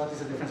difference. What is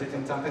the difference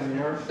between Tampa and New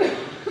York?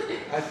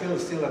 I feel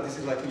still that this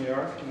is like New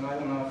York. You know, I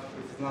don't know if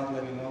it's not,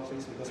 let me know,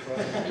 please, because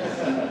probably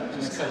I'm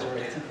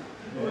exaggerating.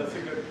 Well, that's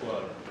a good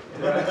plug.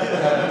 Right.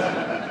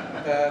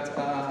 But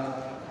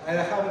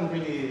I haven't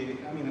really,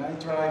 I mean, I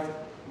drive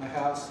my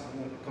house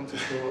and then come to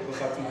school, go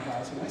back to my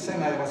house. And I say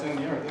I was in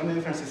New York. The only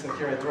difference is that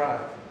here I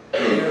drive.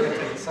 Here I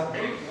take the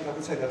subway. I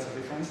would say that's the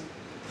difference.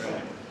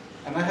 Right.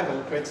 And I have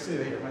a great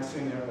studio here. My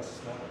studio was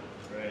small.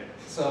 Right.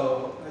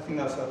 So I think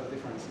that's the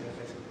difference, yeah,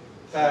 basically.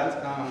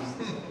 But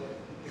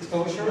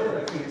exposure,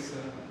 I think is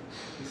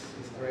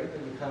great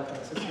that you have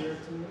access here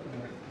to.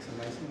 It's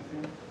amazing, I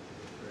think.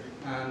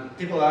 And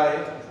people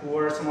who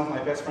were some of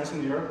my best friends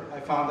in New York, I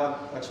found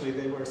out actually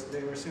they were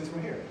students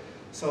from here.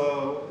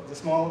 So the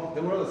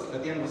world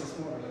at the end was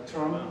small. Like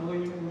Tron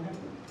Louis, you know him?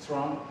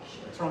 Tron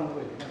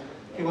Louis. Yeah.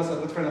 He was a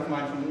good friend of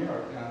mine from New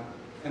York, and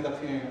ended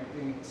up being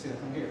a student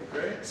from here.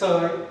 Great.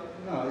 So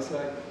it's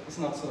like it's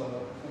not so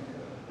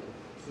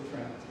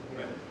different.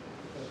 Right.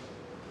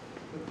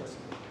 Good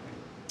question.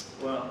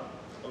 Well,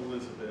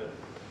 Elizabeth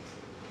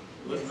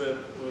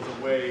was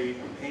away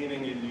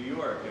painting in New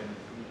York, and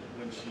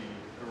when she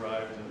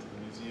arrived into the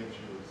museum,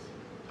 she was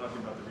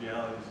talking about the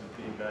realities of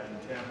being back in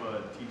Tampa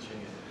and teaching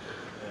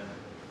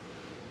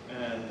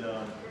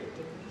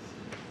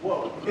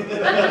whoa.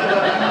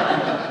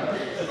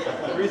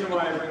 The reason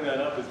why I bring that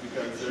up is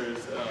because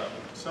there's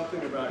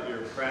something about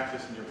your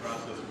practice and your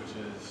process which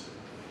is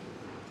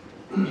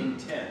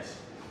intense,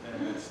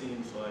 and it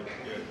seems like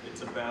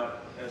it's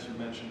about, as you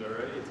mentioned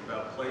already, it's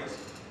about place,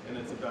 and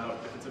if it's about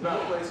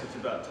place, it's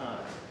about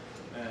time,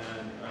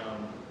 and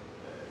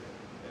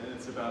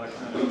it's about a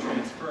kind of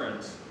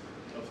transference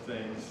of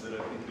things that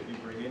I think that you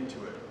bring into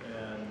it.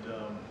 And I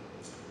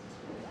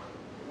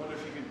wonder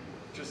if you could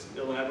just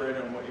elaborate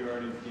on what you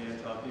already began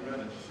talking about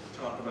and just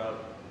talk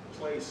about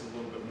place a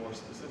little bit more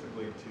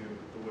specifically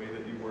to the way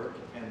that you work,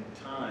 and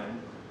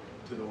time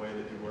to the way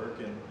that you work,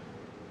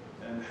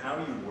 and how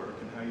you work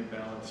and how you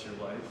balance your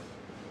life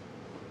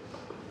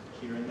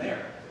here and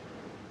there.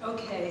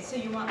 Okay, so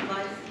you want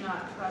life,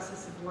 not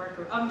process of work,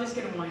 or I'm just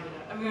going to wind it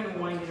up. I'm going to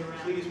wind it around.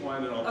 Please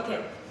wind it all Okay,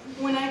 together.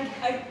 when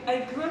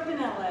I grew up in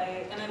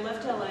LA, and I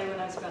left LA when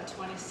I was about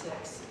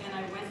 26, and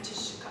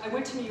I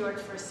went to New York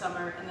for a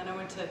summer, and then I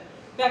went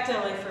back to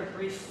LA for a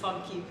brief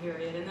funky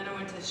period, and then I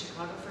went to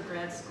Chicago for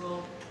grad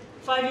school.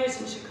 5 years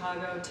in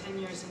Chicago, 10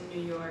 years in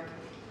New York,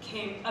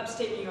 came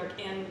upstate New York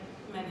and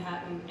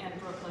Manhattan and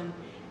Brooklyn,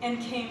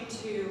 and came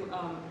to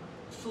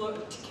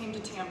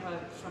Tampa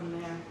from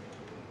there.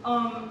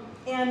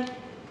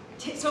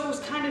 So it was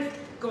kind of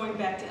going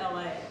back to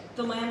LA.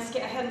 The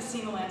landscape, I hadn't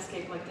seen a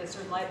landscape like this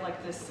or light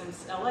like this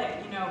since LA.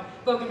 You know,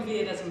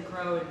 bougainvillea doesn't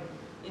grow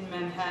in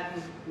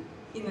Manhattan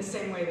in the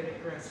same way that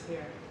it grows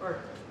here,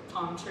 or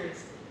palm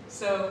trees.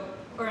 So,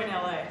 or in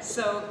LA.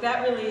 So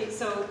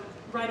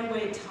right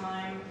away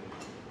time,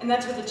 and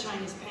that's where the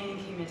Chinese painting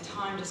came in.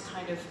 Time just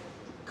kind of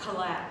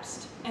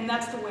collapsed, and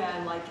that's the way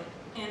I like it.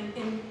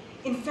 And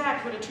in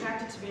fact, what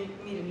attracted me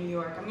to New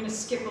York, I'm going to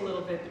skip a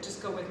little bit, but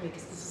just go with me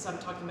because I'm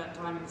talking about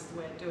time and this is the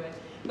way I do it.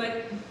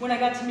 But when I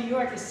got to New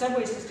York, the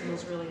subway system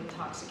was really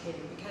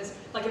intoxicating because,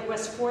 like at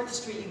West 4th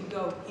Street, you can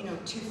go,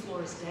 2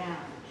 floors down,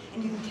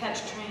 and you can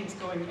catch trains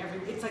going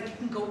everywhere. It's like you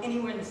can go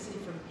anywhere in the city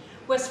from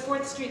West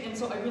 4th Street, and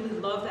so I really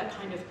love that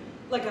kind of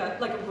like a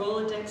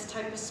Rolodex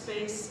type of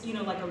space,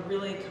 like a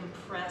really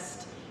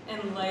compressed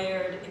and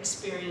layered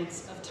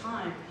experience of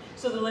time.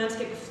 So the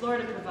landscape of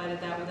Florida provided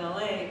that with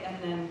LA,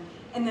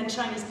 and then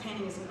Chinese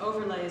painting as an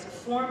overlay, as a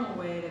formal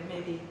way to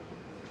maybe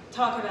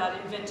talk about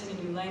inventing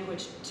a new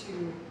language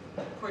to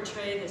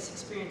portray this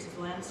experience of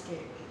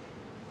landscape.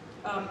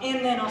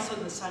 And then also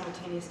the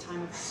simultaneous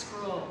time of the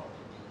scroll.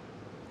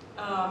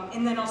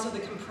 And then also the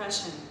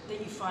compression that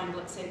you find,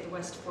 let's say, at the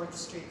West 4th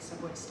Street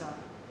subway stop,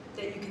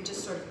 that you can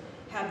just sort of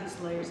have these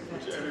layers of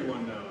Which activity.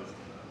 everyone knows.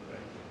 Right?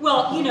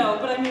 Well,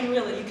 but I mean,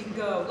 really, you can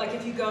go, like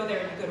if you go there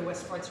and you go to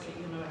West 4th Street,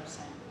 you'll know what I'm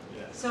saying.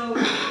 Yeah. So,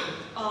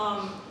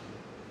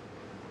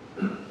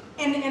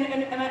 and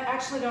I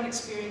actually don't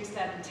experience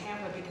that in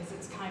Tampa because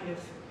it's kind of,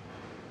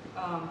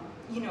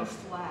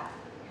 flat.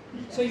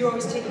 So you're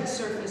always taking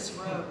surface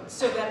roads.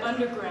 So that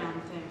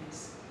underground thing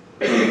is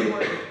very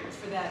important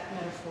for that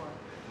metaphor,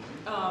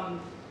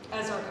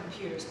 as are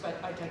computers,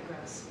 but I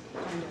digress,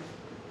 kind of.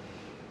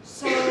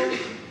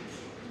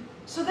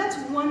 So that's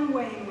one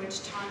way in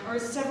which time, or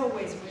several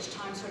ways in which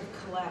time sort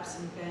of collapses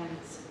and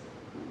bends.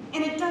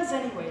 And it does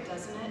anyway,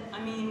 doesn't it?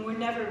 I mean, we're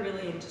never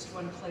really in just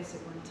one place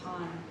at one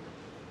time.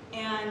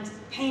 And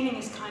painting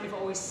is kind of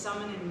always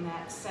summoning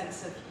that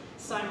sense of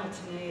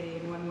simultaneity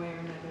in one way or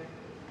another.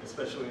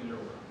 Especially in your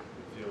work.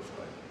 feels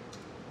like?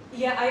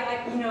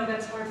 Yeah, you know,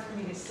 that's hard for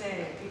me to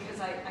say because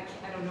I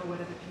don't know what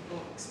other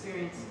people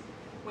experience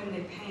when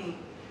they paint.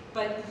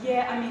 But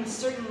yeah, I mean,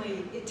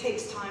 certainly it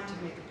takes time to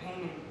make a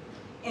painting.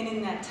 And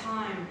in that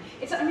time,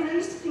 I mean, I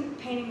used to think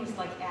painting was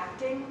like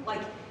acting,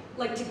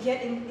 like to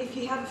get in, if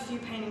you have a few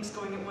paintings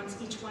going at once,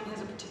 each one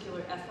has a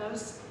particular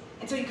ethos.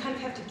 And so you kind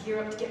of have to gear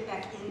up to get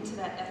back into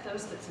that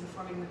ethos that's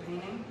informing the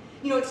painting.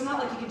 You know, it's not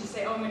like you can just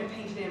say, oh, I'm going to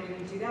paint today and we're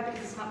going to do that,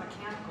 because it's not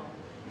mechanical.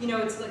 You know,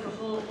 it's like a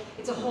whole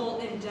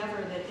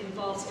endeavor that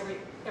involves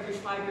every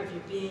fiber of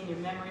your being, your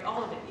memory,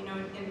 all of it, you know,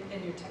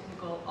 and your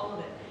technical, all of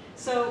it.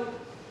 So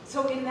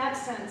in that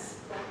sense,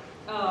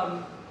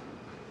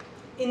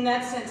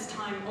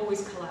 time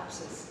always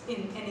collapses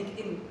in any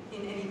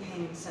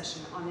painting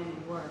session on any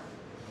work.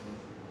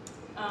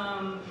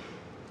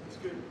 That's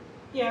good.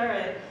 Yeah, all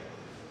right.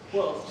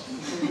 Well,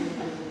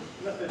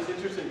 it's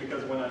interesting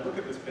because when I look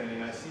at this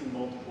painting, I see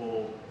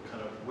multiple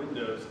kind of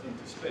windows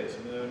into space.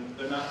 I mean,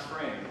 they're not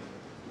framed.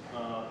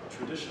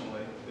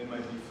 Traditionally, they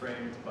might be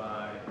framed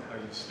by how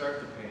you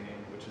start the painting,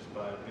 which is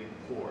by a big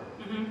pour,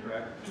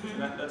 correct?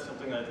 And that's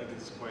something I think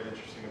is quite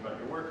interesting about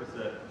your work, is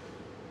that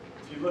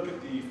if you look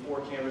at the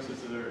 4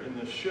 canvases that are in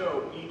the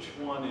show, each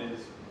one is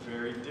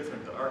very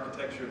different. The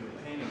architecture of the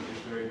painting is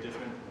very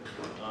different.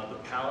 The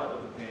palette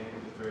of the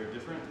painting is very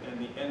different, and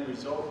the end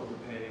result of the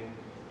painting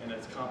and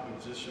its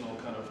compositional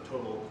kind of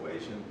total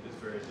equation is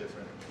very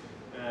different.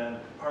 And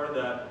part of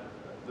that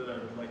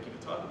I'd like you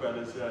to talk about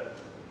is that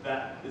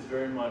is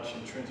very much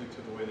intrinsic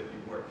to the way that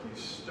you work. You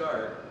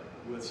start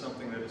with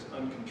something that is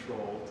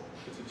uncontrolled.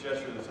 It's a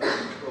gesture that's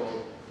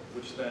uncontrolled,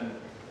 which then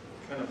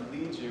kind of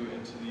leads you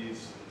into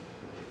these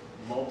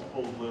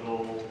multiple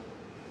little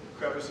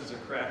crevices or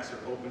cracks or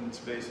open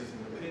spaces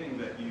in the painting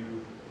that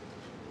you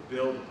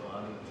build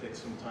upon, and it takes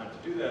some time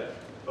to do that.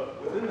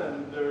 But within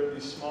them, there are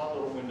these small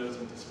little windows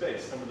into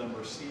space. Some of them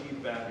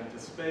recede back into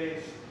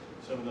space.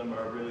 Some of them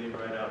are really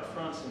right out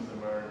front. Some of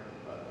them are,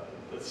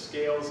 the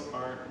scales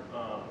aren't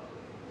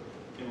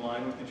in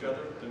line with each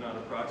other. They're not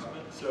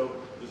approximate. So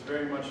there's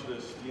very much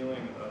this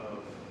feeling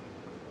of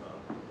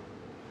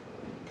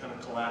kind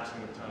of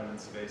collapsing of time and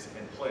space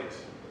and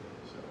place.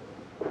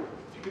 So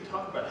if you could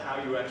talk about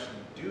how you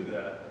actually do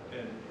that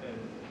and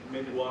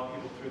maybe walk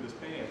people through this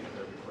painting, I think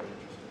that'd be quite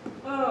interesting.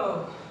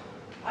 Oh,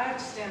 I have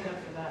to stand up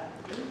for that.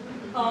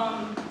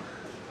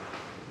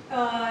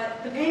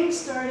 The painting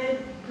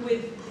started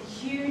with a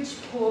huge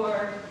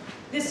pour,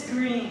 this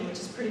green, which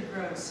is pretty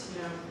gross,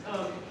 you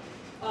know,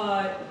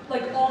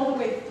 like all the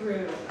way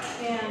through.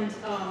 And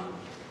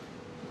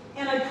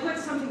I put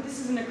something, this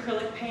is an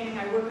acrylic painting.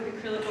 I work with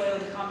acrylic oil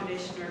in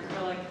combination or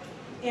acrylic.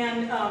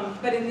 And,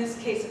 but in this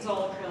case, it's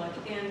all acrylic.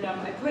 And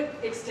I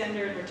put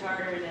extender and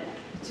retarder in it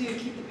to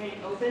keep the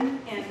paint open.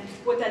 And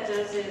what that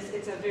does is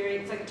it's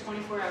like a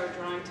 24-hour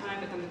drying time,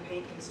 but then the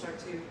paint can start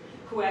to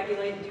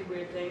coagulate and do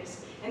weird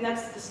things. And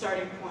that's the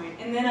starting point.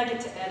 And then I get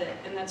to edit,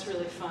 and that's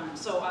really fun.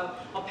 So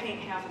I'll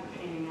paint half of the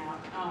painting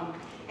out.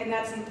 And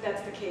that's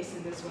the case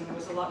in this one. There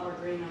was a lot more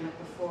green on it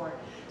before.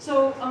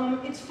 So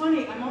it's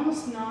funny, I'm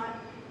almost not,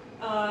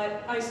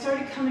 I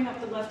started coming up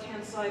the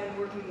left-hand side and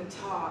working the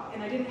top,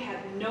 and I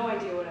had no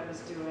idea what I was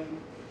doing.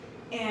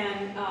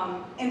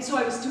 And so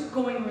I was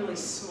going really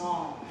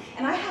small.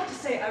 And I have to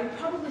say, I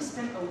probably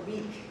spent a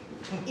week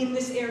in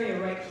this area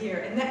right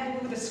here, and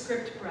that with a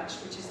script brush,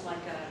 which is like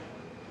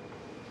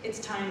it's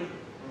tiny.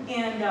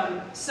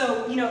 And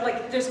so, you know,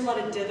 like there's a lot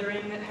of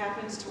dithering that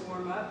happens to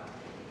warm up.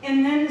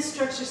 And then the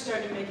structure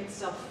started to make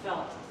itself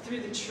felt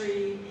through the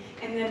tree,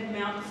 and then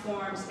mountain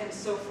forms, and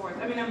so forth.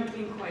 I mean, I'm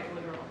being quite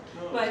literal.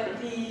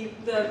 But the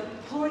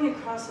pulling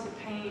across of the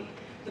paint,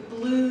 the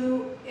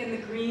blue and the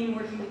green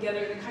working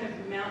together, the kind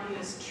of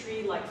mountainous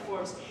tree-like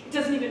forms, it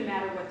doesn't even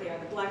matter what they are,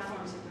 the black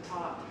forms at the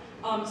top,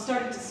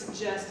 started to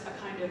suggest a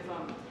kind of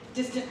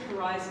distant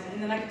horizon,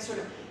 and then I could sort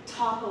of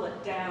topple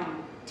it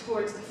down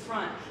towards the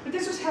front. But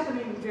this was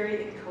happening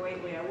very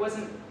inchoately. I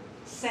wasn't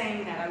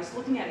saying that. I was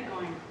looking at it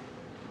going,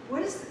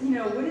 what is, you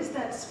know, what is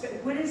that,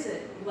 what is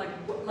it? Like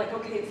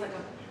okay, it's like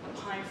a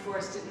pine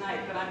forest at night,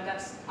 but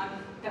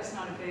that's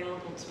not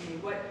available to me.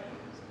 What,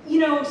 you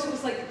know, so it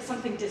was like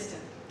something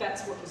distant.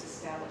 That's what was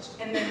established.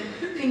 And then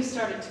things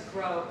started to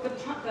grow.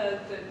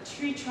 The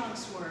tree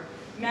trunks were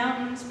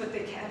mountains, but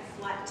they had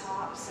flat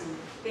tops, and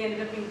they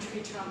ended up being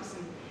tree trunks.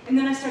 And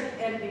then I started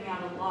editing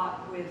out a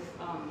lot with,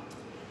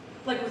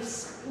 like with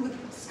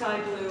sky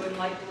blue and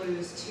light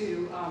blues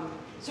to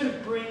sort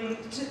of bring,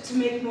 to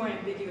make more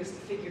ambiguous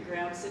the figure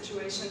ground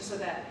situation, so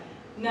that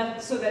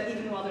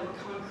even while there were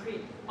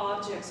concrete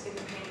objects in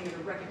the painting that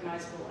are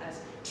recognizable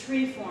as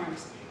tree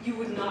forms, you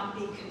would not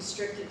be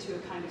constricted to a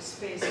kind of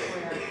space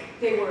where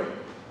they were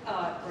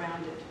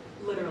grounded,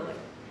 literally.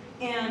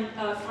 And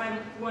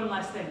finally, one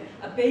last thing.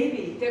 A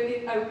baby,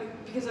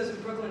 because I was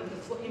in Brooklyn,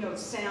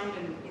 sound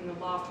in the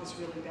loft was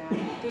really bad.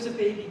 There was a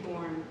baby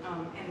born,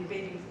 and the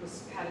baby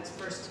had its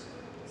first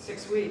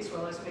 6 weeks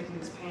while I was making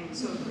this painting.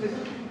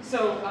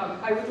 So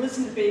I would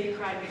listen to baby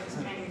cry and make this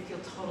painting and feel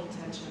total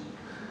tension.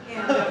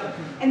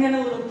 And then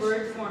a little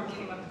bird form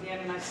came up at the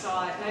end, and I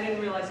saw it, and I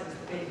didn't realize it was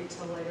the baby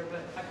till later,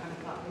 but I kind of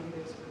thought maybe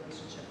there was a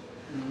relationship.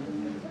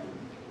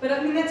 But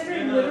I mean, that's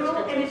very Yeah, no, that's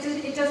literal, good.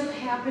 and it doesn't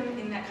happen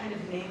in that kind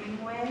of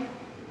naming way.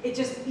 It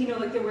just, you know,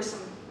 like there were some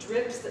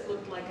drips that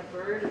looked like a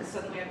bird, and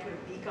suddenly I put a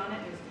beak on it.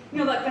 It was, you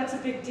know, like that's a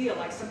big deal.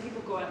 Like some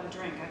people go out and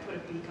drink, I put a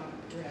beak on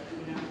a drip,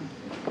 you know.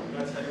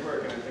 That's how you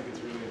work, and I think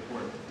it's really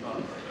important to talk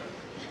about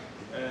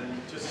that.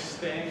 And just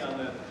staying on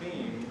that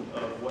theme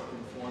of what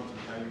informs and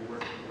how you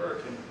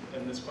work,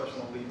 and this question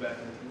will lead back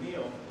into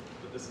Neil,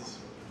 but this is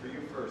for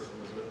you first,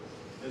 Elizabeth,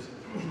 is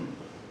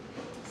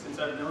since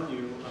I've known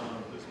you,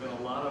 there's been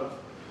a lot of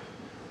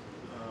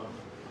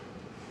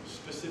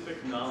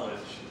specific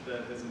knowledge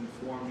that has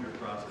informed your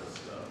process.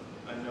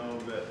 I know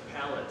that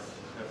palettes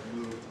have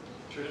moved,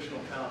 traditional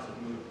palettes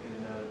have moved in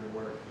and out of your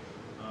work.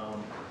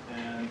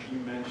 And you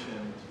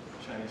mentioned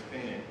Chinese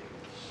painting,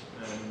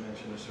 and you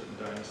mentioned a certain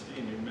dynasty,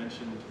 and you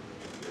mentioned,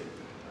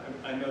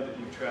 I know that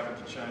you've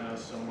traveled to China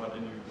somewhat,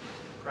 and you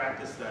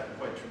practice that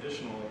quite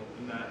traditionally,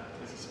 and that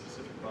is a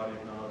specific body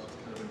of knowledge that's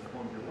kind of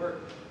informed your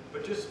work.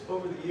 But just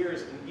over the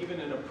years, and even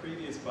in a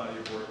previous body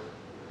of work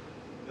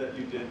that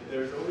you did,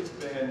 there's always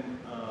been,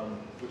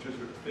 which was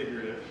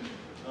figurative,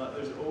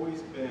 there's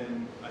always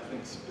been, I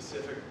think,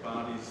 specific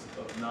bodies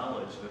of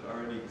knowledge that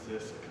already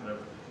exist that kind of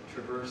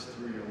traverse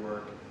through your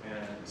work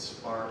and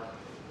spark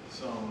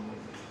some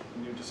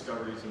new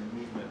discoveries and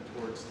movement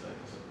towards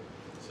things.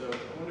 So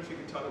I wonder if you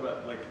could talk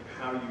about like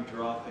how you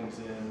draw things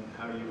in,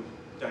 how you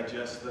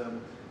digest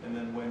them, and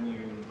then when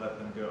you let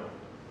them go.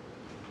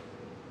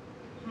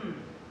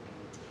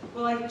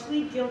 Well, I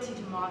plead guilty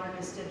to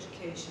modernist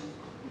education,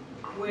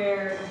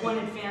 where one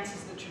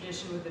advances the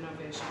tradition with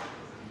innovation.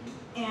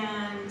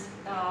 And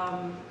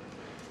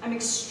I'm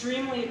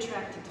extremely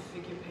attracted to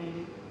figure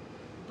painting,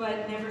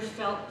 but never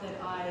felt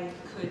that I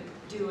could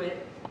do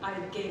it. I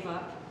gave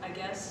up, I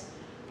guess.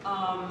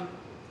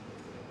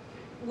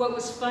 What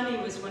was funny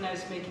was when I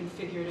was making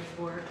figurative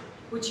work,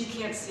 which you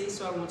can't see,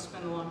 so I won't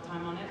spend a long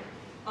time on it.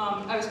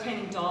 I was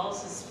painting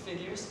dolls as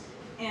figures,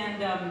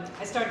 and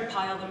I started to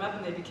pile them up,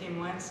 and they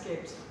became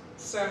landscapes.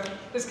 So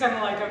it was kind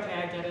of like, okay,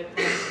 I get it,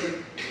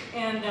 landscape.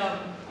 And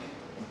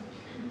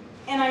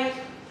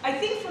I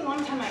think for a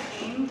long time I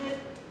aimed it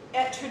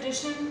at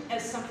tradition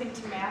as something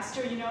to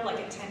master, you know, like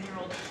a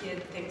 10-year-old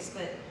kid thinks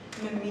that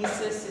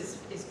mimesis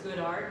is good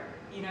art,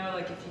 you know,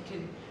 like if you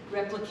can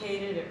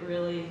replicate it, it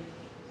really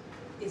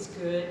is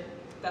good.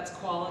 That's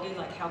quality,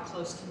 like how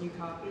close can you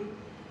copy?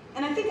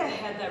 And I think I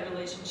had that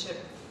relationship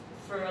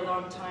for a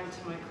long time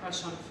to my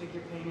crush on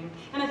figure painting.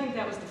 And I think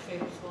that was the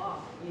fatal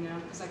flaw, you know,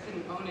 because I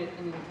couldn't own it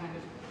in any kind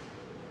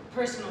of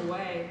personal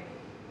way.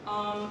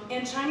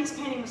 And Chinese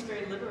painting was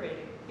very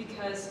liberating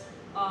because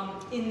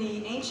in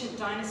the ancient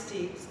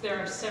dynasties, there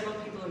are several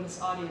people in this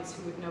audience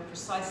who would know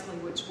precisely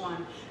which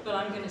one, but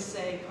I'm going to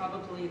say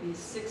probably the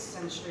 6th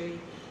century.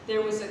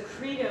 There was a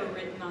credo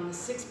written on the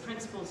 6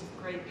 principles of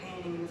great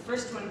painting. And the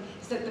first one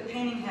is that the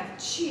painting have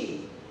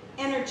qi,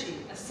 energy,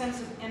 a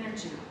sense of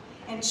energy.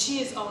 And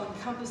qi is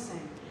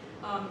all-encompassing.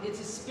 It's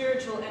a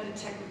spiritual and a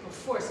technical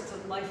force. It's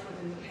a life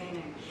within the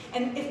painting.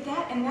 And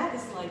that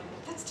is like,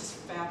 that's just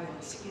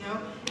fabulous, you know?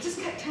 It just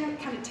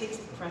kind of takes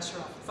the pressure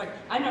off. It's like,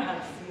 I know how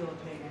to feel a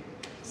painting.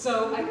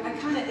 So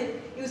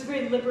it was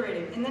very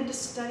liberating. And then to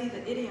study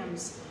the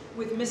idioms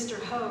with Mr.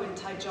 Ho in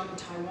Taichung,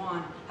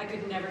 Taiwan. I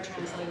could never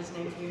translate his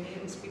name for you. He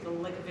didn't speak a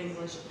lick of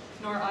English,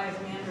 nor I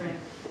of Mandarin.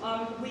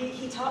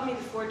 He taught me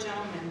the 4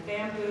 gentlemen,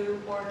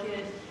 bamboo,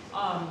 orchid,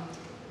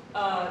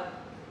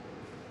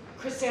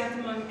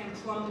 chrysanthemum, and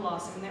plum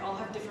blossom. And they all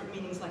have different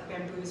meanings, like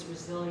bamboo is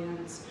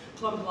resilience,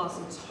 plum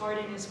blossom is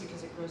hardiness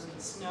because it grows in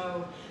the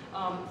snow,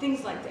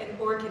 things like that. And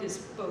orchid is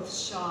both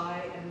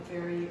shy and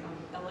very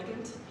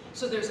elegant.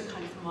 So there's a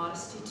kind of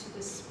modesty to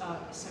this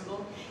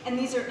symbol. And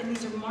these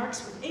are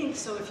marks with ink,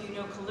 so if you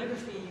know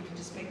calligraphy, you can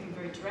just make them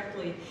very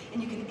directly,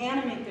 and you can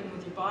animate them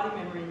with your body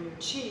memory and your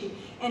qi,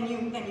 and you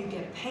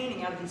get a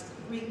painting out of these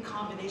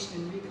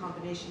recombination and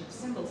recombination of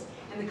symbols.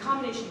 And the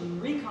combination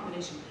and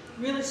recombination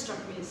really struck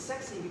me as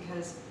sexy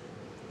because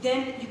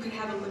then you could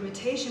have a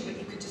limitation, but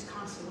you could just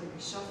constantly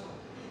reshuffle.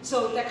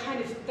 So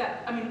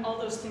all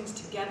those things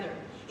together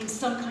in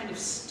some kind of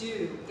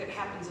stew that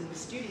happens in the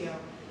studio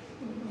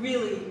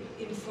really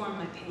inform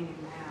my painting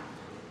now.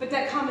 But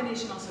that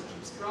combination also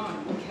keeps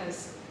growing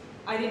because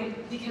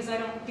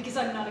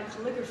I'm not a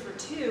calligrapher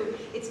too.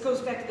 It goes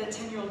back to that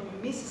 10-year-old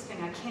mimesis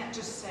thing. I can't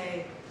just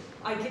say,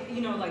 I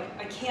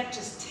can't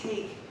just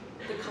take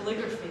the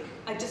calligraphy.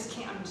 I just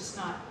can't, I'm just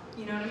not,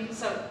 you know what I mean?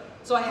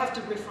 So I have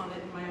to riff on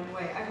it in my own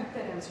way. I hope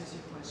that answers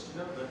your question.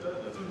 No, that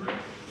does, that's great.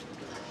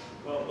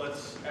 Well,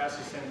 let's ask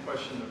the same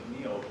question of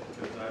Neil,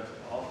 because I've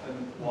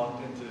often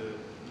walked into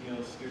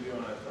Neil's studio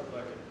and I felt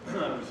like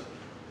I was,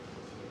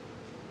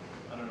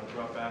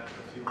 brought back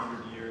a few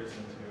hundred years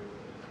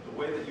into the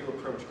way that you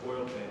approach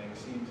oil painting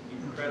seems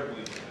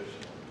incredibly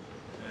traditional.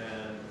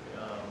 And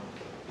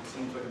it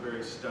seems like a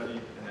very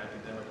studied and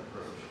academic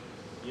approach.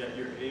 Yet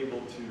you're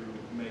able to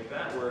make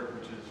that work,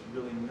 which is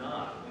really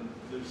not. And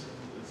there's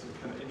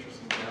a kind of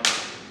interesting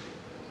balance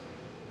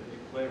that you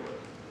play with.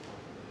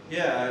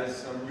 Yeah,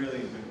 I'm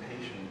really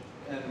impatient,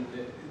 and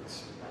it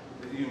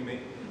could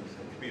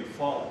be a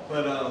fault.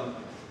 But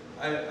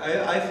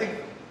I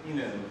think, you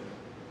know,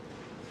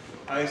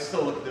 I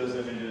still look at those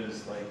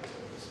images, like,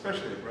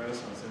 especially like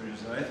Renaissance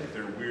images, and I think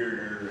they're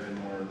weirder and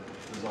more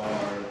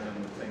bizarre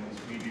than the things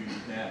we do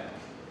now.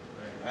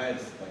 Right?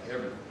 It's like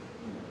everything.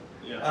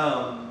 You know.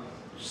 Yeah.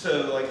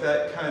 So like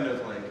that kind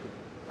of like,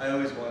 I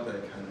always want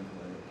that kind of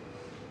like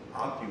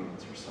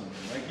opulence or something.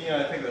 Like, you know,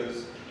 I think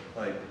those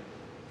like,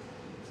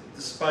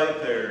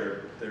 despite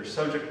their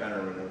subject matter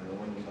or whatever,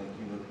 when you like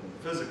you look at them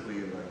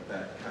physically, like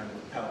that kind of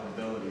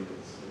palpability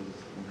is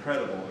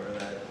incredible, or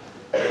that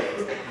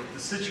the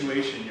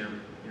situation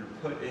you're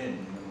put in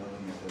when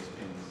looking at those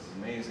paintings is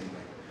amazing.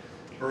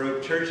 Like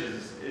Baroque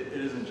churches, it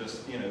isn't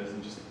just, you know, it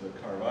isn't just the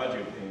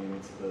Caravaggio painting,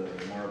 it's the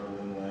marble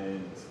inlay,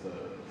 it's the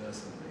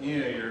this, and, you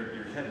know,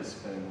 your head is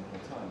spinning the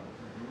whole time.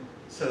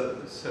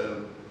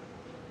 So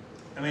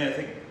I mean, I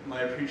think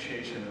my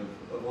appreciation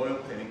of oil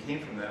painting came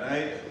from that.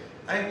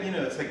 I you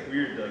know, it's like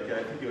weird, like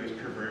I think you always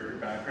pervert your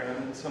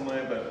background in some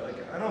way, but like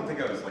I don't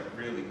think I was like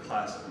really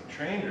classically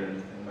trained or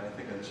anything, but I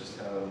think that's just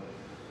how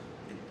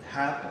it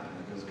happened.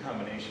 Like it was a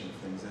combination of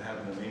things that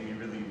happened that made me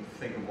really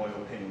think of oil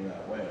painting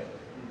that way.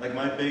 Like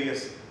my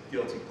biggest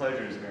guilty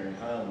pleasure is Mary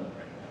Highland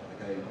right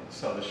now. Like I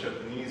saw the show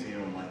at the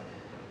museum, I'm like,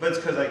 but it's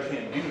because I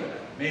can't do that.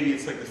 Maybe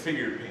it's like the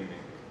figure painting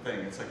thing.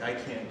 It's like I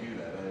can't do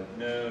that. I have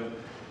no,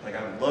 like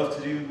I would love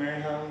to do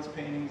Mary Highland's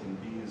paintings and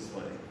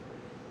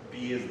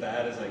be as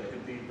bad as I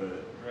could be,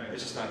 but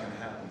it's just not going to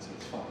happen. So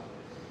it's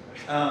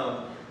fine.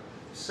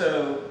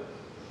 So,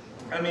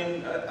 I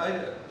mean,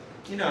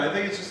 you know, I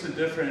think it's just a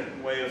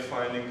different way of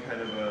finding kind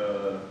of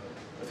a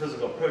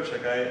physical approach.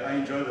 Like I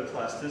enjoy the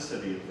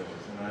plasticity of those,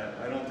 and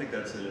I don't think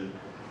that's a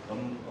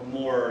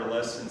more or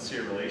less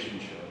sincere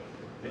relationship.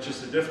 It's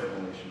just a different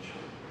relationship.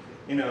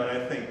 You know, and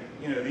I think,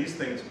 you know, these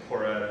things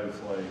pour out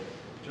of like,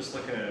 just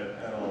looking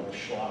at all the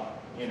schlock,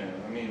 you know,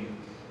 I mean,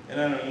 and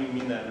I don't even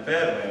mean that in a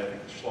bad way. I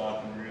think the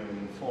schlock really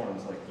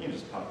informs, like, you know,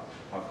 just pop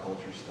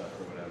culture stuff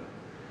or whatever.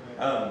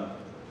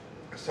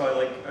 So I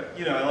like,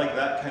 you know, I like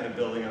that kind of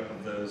building up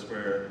of those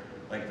where,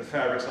 like, the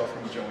fabric's all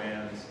from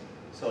Joann's.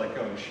 So, like,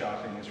 going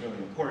shopping is really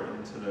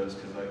important to those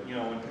because, like, you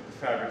know, I want to pick the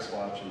fabric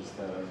swatches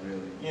that are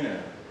really, you know,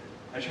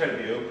 I try to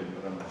be open,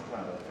 but I'm like,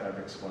 wow, that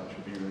fabric swatch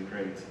would be really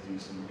great to do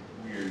some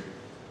weird,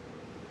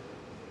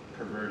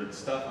 perverted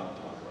stuff on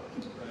top of.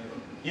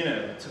 You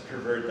know, to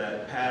pervert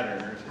that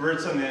pattern, or to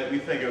pervert something that we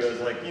think of as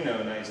like, you know,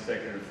 a nice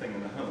decorative thing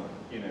in the home,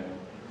 you know.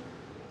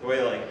 The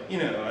way like, you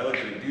know, I look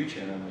at a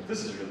Gucci and I'm like,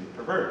 this is really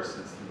perverse.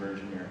 It's the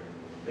Virgin Mary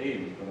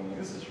baby, but I'm like,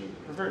 this is really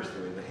perverse.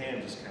 The way the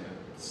hand just kind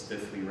of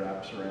stiffly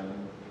wraps around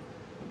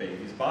the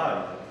baby's body.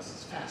 Like, this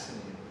is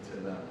fascinating to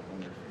them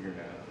when they're figuring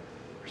out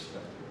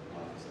perspective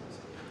and opposites.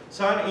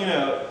 So, you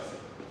know,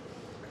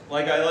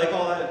 like I like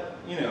all that,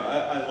 you know,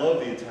 I love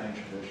the Italian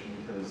tradition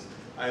because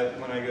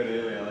when I go to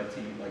Italy, I like to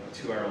eat like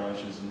 2-hour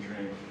lunches and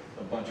drink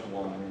a bunch of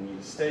wine and eat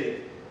a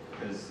steak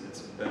because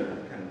it's a better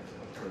kind of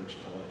approach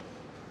to life.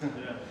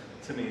 Yeah.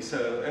 To me.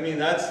 So, I mean,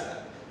 that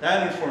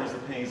informs the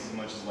paintings as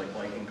much as like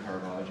liking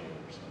Caravaggio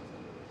or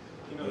something.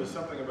 You know, there's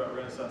something about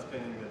Renaissance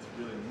painting that's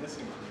really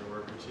missing from your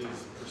work, which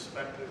is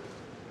perspective.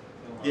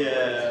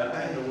 Yeah.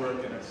 I tend to work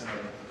in a kind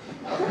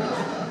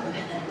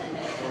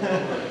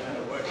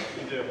of way.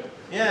 You do.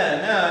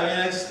 Yeah, no,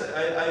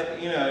 I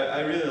mean, you know,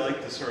 I really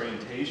like this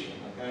orientation.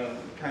 Like, I don't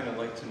kind of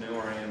like to know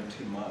where I am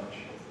too much.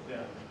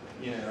 Yeah.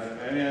 You know,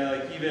 I mean,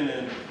 like even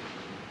in,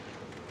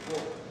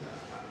 well,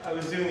 I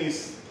was doing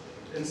these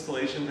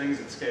installation things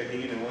at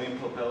Skowhegan, and William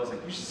Popel was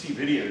like, you should see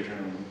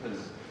Videodrome, because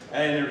I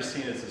had never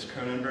seen it. It's this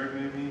Cronenberg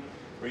movie,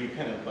 where you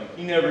kind of, like,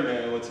 you never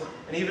know what's,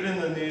 and even in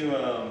the new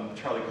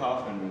Charlie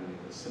Kaufman movie,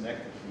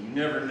 Synecdoche, you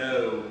never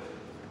know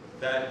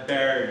that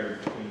barrier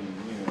between,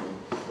 you know,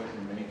 what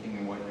you're making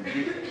and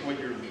what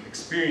you're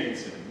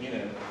experiencing, you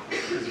know,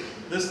 because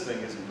this thing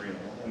isn't real,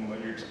 and what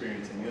you're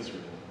experiencing is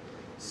real.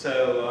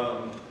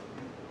 So,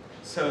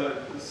 so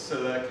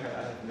that kind of,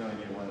 I have no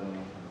idea why I went off on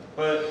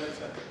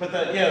that. But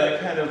that, yeah, that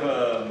kind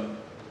of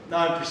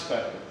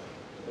non-perspective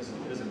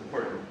is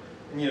important.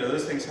 And, you know,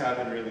 those things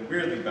happen really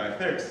weirdly back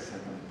there, because it's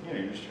like, you know,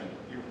 you're just trying to,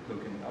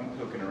 I'm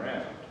poking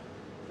around.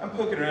 I'm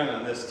poking around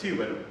on this too,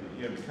 but it,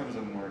 you know, becomes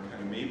a more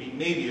kind of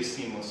maybe a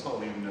seamless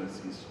whole, even though it's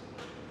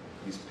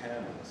these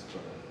panels.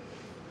 But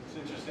it's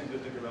interesting to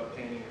think about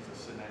painting as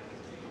a synecdoche.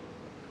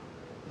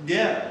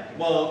 Yeah,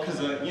 well, because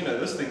you know,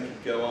 this thing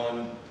could go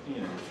on,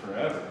 you know,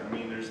 forever. I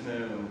mean, there's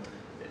no.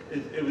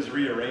 It was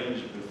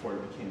rearranged before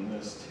it became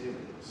this too.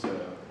 So,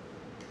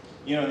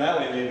 you know, in that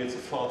way, maybe it's a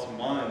fault of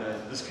mine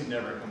that this could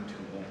never come to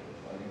an end.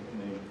 I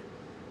can make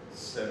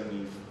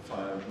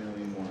 75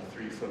 million more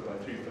 3-foot by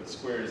 3-foot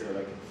squares that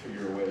I can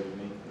figure a way to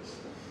make this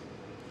thing.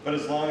 But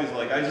as long as,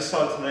 like, I just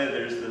saw today,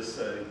 there's this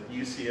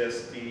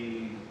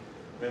UCSD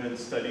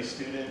women's studies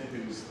student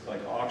who's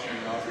like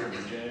auctioning off her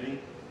virginity,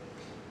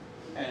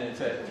 and it's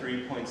at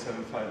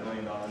 $3.75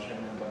 million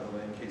right now, by the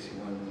way, in case you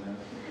wanted to know.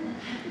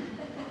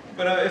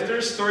 But if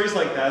there's stories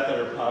like that that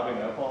are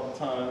popping up all the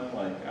time,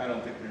 like, I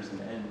don't think there's an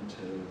end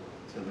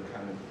to the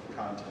kind of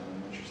content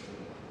I'm interested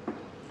in.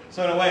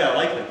 So in a way, I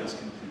like that this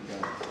can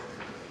keep going.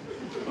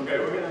 Okay,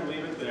 we're going to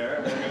leave it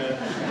there. We're going to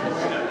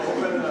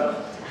open it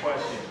up to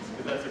questions.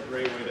 because that's a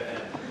great way to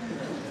end.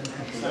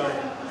 So,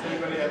 does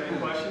anybody have any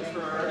questions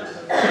for our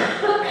artists?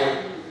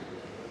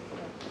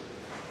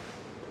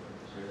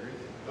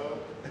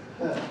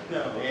 No.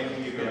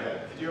 Andy, you go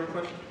ahead. Did you have a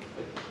question?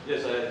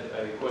 Yes, I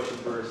have a question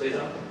for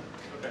Cesar.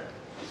 Okay.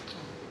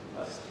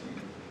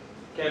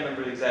 Can't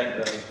remember the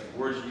exact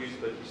words you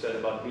used, but you said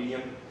about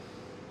medium,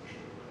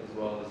 as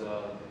well as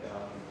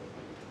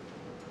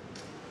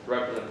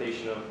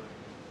representation of it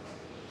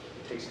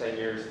takes 10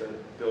 years to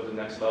build the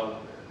next level,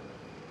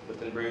 but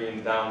then bringing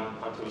it down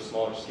onto a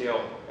smaller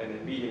scale, and the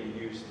medium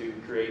you used to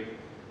create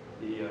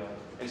the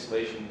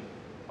installation.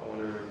 I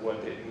wonder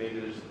what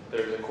maybe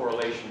there's a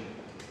correlation.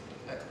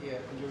 Yeah,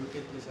 could you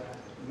repeat this?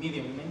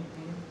 Medium, you mean?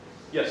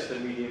 Yes, the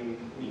medium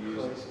you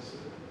use.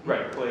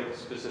 Right, clay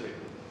specifically.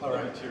 All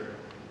right. Material.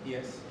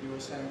 Yes, you were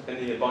saying? And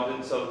the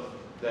abundance of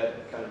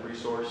that kind of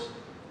resource,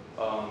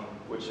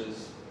 which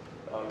is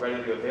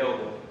readily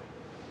available,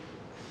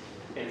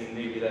 and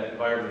maybe that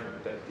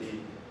environment that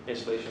the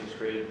installation is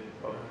created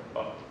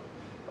of.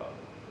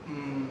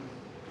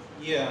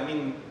 Yeah, I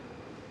mean,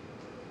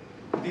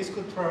 this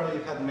could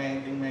probably have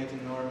been made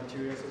in other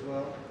materials as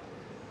well.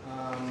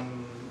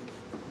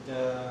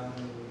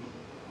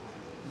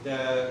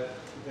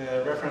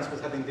 The reference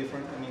would have been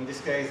different. I mean, in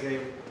this case, they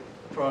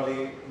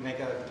probably make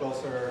a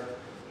closer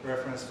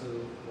reference to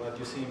what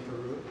you see in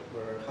Peru,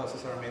 where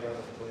houses are made out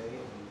of clay,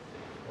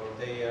 or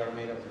they are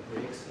made out of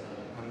bricks.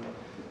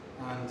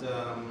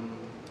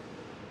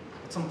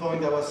 At some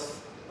point,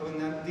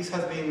 this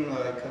has been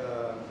like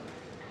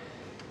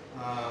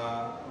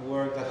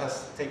work that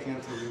has taken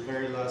to the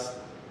very last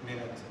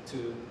minute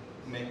to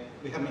make.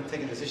 We have been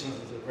taking decisions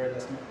at the very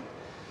last minute,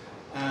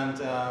 and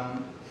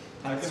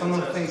some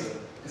of the things.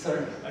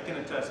 Sorry. I can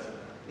attest to that.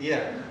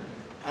 Yeah,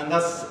 and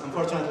that's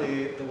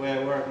unfortunately the way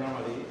I work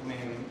normally. I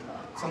mean,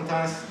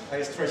 sometimes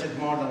I stretch it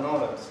more than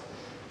others.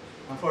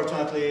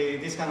 Unfortunately,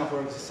 this kind of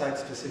work is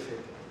site-specific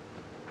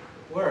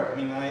work. I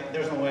mean,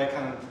 there's no way I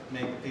can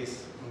make a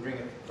piece and bring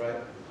it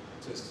right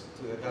to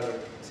the gallery,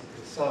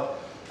 basically.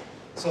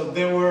 So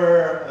there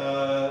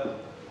were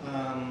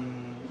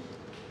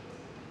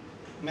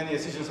many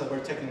decisions that were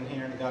taken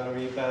here in the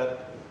gallery,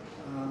 but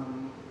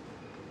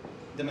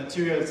the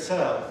material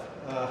itself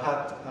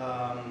had,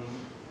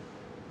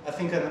 I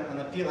think, an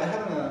appeal. I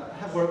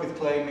have worked with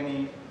clay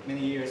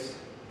many years.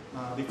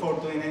 Before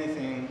doing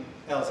anything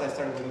else, I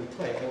started working with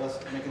clay. I was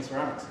making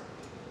ceramics.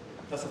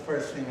 That's the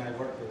first thing I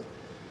worked with.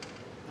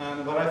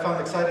 And what I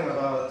found exciting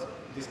about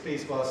this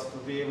piece was to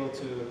be able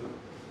to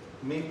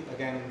meet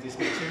again this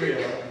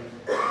material and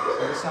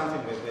do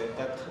something with it.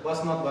 That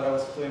was not what I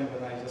was doing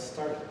when I just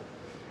started.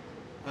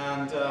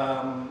 And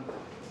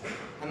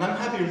I'm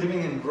happy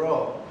living in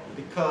raw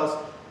because,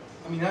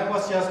 I mean, I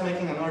was just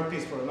making an art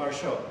piece for an art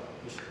show,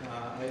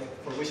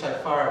 for which I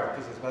fired the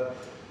pieces. But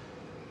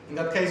in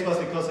that case, it was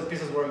because the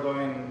pieces were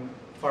going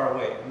far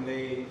away, and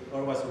they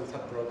otherwise would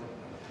have broken.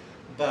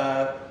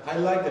 But I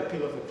like the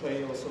appeal of the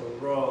clay also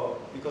raw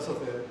because of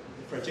the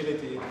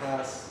fragility it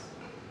has,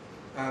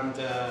 and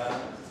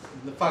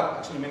the fact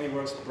actually many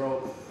works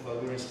broke while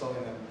we were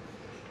installing them,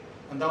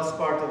 and that was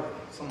part of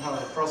somehow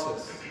the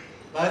process.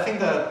 But I think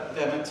that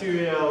the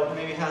material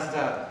maybe has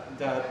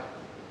that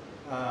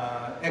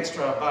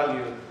extra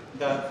value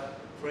that,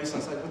 for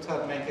instance, I could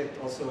have made it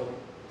also,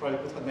 probably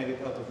could have made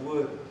it out of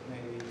wood,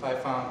 maybe if I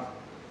found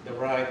the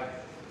right,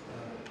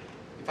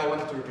 if I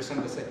wanted to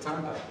represent, let's say,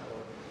 Tampa,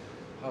 or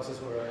houses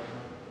where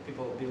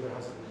people build their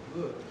houses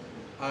with wood,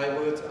 I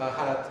would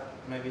have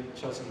maybe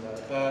chosen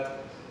that.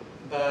 But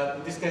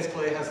in this case,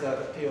 clay has that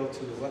appeal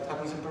to what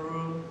happens in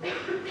Peru,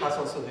 has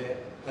also the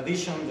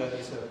addition that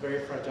is a very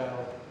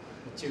fragile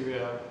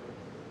material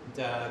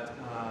that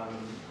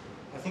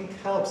I think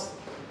helps.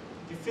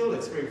 You feel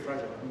it's very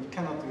fragile. I mean, you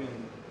cannot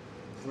even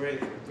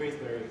breathe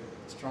very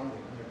strongly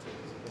under it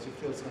because you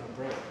feel it's going to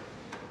break.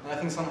 And I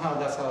think somehow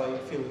that's how I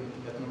feel in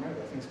Latin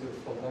America. Things will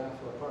fall down,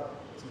 fall apart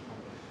somehow.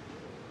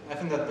 I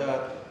think that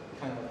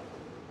kind of,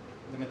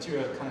 the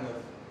material kind of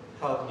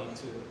helped me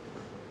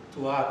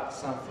to add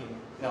something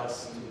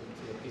else to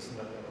the piece in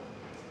that level.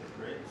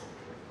 Great.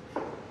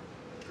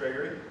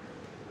 Gregory?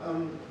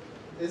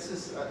 This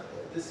is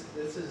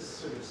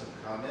sort of some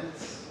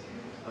comments,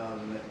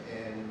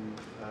 and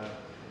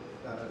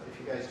if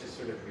you guys just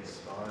sort of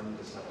respond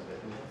to some of it,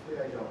 and hopefully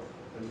I don't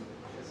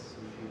piss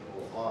some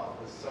people off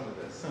with some of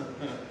this.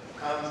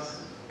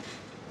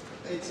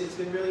 It's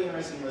been really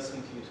interesting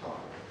listening to you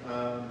talk,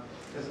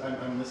 because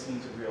I'm listening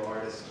to real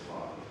artists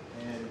talk,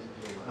 and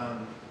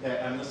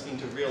yeah, I'm listening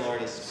to real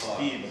artists talk.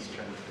 Steve is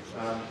trying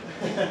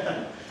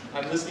to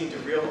I'm listening to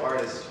real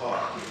artists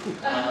talk,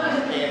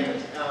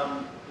 and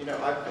you know,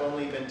 I've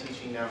only been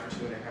teaching now for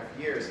 2.5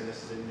 years, and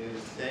this is a new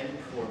thing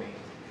for me.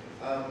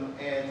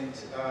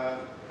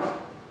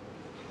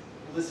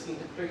 Listening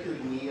to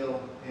particularly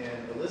Neil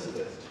and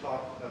Elizabeth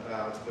talk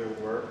about their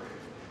work,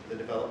 the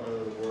development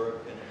of the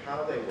work, and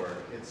how they work,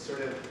 it's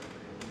sort of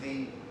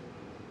the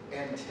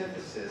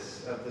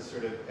antithesis of the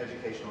sort of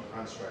educational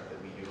construct that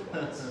we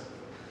utilize.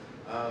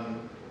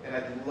 And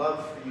I'd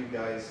love for you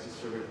guys to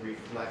sort of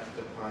reflect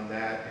upon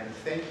that, and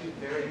thank you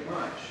very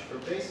much for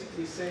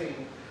basically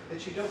saying,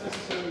 that you don't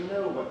necessarily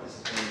know what this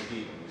is going to be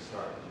when you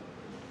start.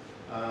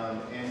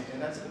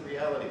 And that's the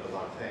reality of a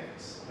lot of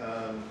things.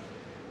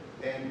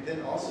 And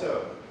then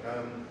also,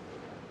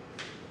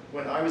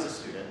 when I was a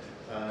student,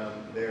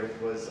 there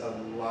was a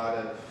lot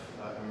of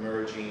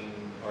emerging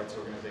arts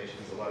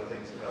organizations, a lot of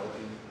things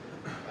developing,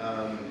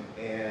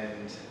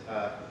 and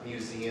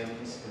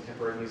museums,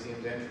 contemporary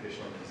museums and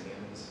traditional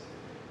museums,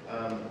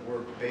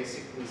 were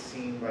basically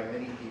seen by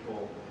many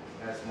people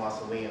as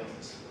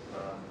mausoleums,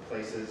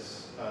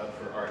 places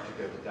for art to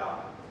go to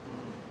die.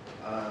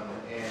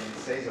 And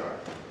Cesar,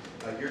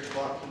 you're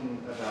talking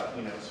about,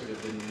 sort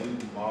of the new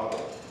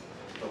model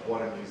of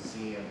what a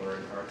museum or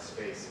an art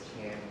space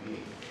can be.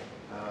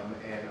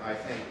 And I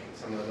think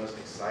some of the most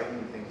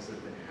exciting things that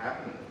have been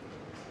happening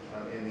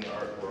in the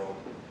art world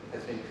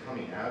has been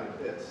coming out of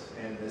this.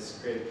 And this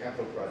Creative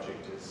Capital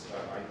project is,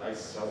 I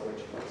celebrate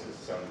you. This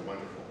sounds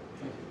wonderful.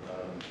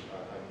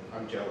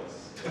 I'm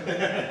jealous.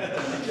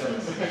 I'm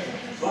jealous.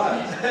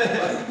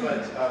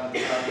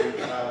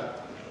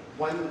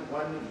 One,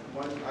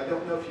 I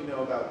don't know if you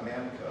know about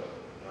MAMCO,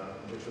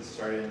 which was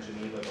started in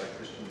Geneva by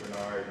Christian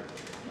Bernard,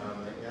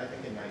 I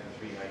think in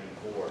 93,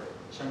 94.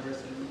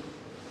 Chambers.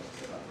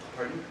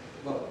 Pardon?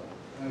 Well,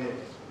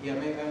 yeah,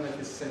 maybe I'm like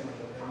this segment.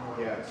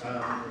 Yeah,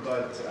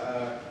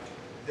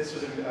 this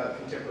was a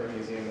contemporary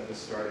museum that was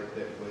started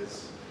that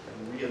was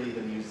really,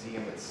 the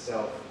museum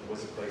itself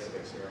was a place of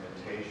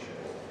experimentation.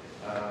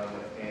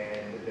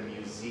 And the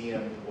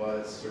museum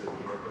was sort of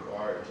the work of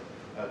art.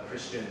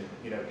 Christian,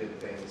 did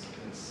things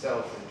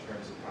himself in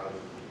terms of how to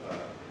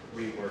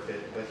rework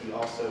it, but he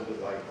also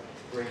would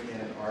bring in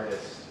an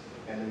artist,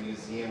 and the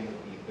museum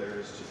would be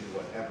theirs to do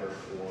whatever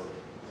for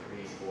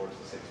 3, 4 to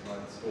 6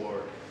 months,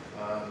 or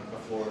a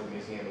floor of the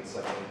museum would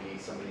suddenly be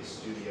somebody's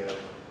studio.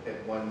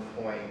 At one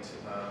point,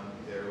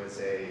 there was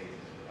a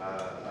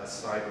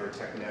cyber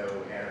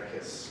techno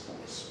anarchist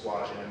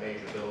squad in a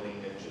major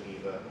building in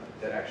Geneva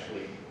that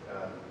actually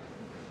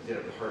did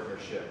a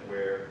partnership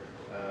where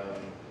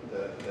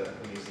the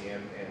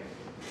museum and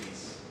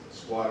these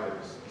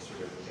squatters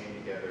sort of came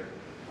together,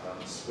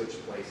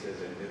 switched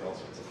places, and did all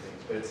sorts of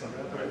things. But it's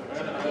something.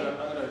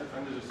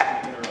 I'm just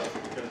going to interrupt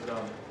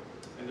because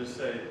and just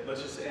say,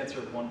 let's just answer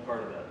one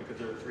part of that because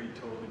there are 3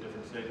 totally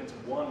different statements.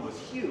 One was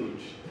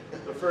huge,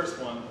 the first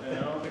one, and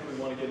I don't think we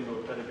want to get into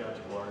a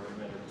pedagogical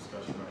argument or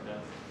discussion right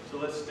now. So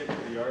let's stick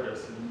to the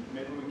artist, and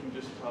maybe we can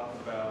just talk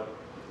about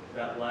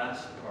that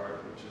last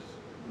part, which is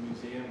the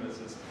museum as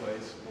this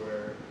place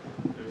where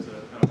there's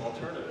a kind of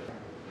alternative.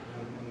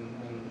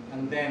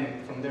 And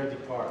then from there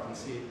depart and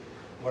see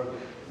where we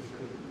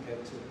could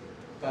get to.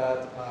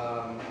 But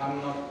I'm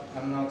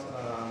not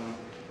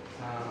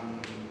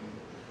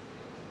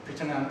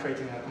pretending I'm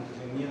creating a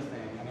completely new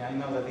thing. I mean, I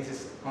know that this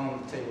is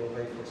on the table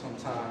already for some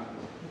time.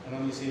 I know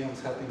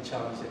museums have been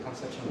challenged, the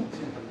conception of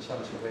museums have been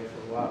challenged already for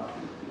a while.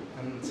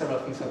 And several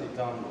things have been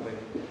done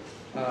already.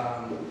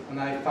 And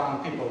I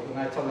found people, when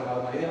I told them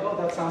about my idea, oh,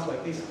 that sounds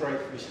like this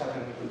project which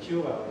happened in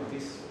Cuba, or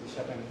this which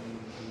happened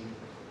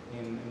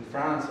in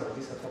France, or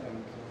this that happened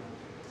in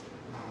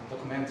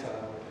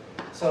Documenta.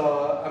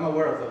 So I'm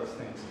aware of those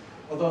things.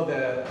 Although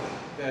the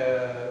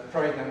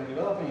project I'm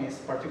developing is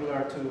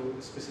particular to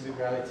specific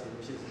reality,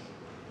 which is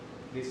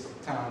this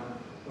town,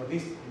 or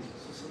this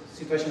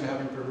situation we have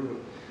in Peru.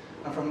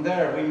 And from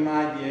there, we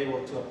might be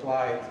able to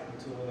apply it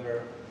to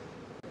other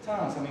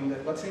towns. I mean,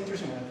 what's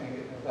interesting, I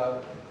think,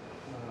 about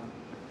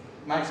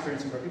my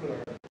experience in particular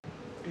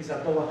is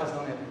that no one has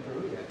done it in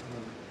Peru yet.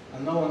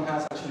 And no one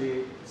has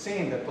actually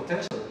seen the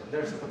potential.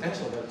 There's a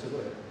potential there to do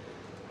it.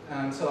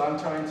 And so I'm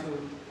trying to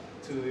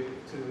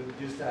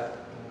use that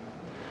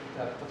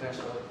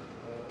potential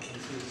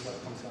and see what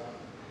comes out.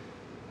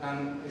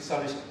 And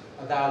establish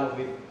a dialogue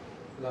with,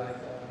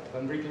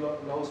 when Rick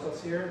Lowe's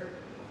was here,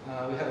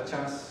 we had a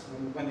chance,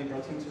 when Wendy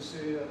brought him to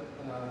Syria,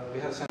 we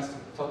had a chance to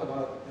talking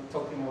about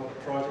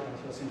the project, and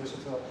he was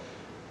interested. So,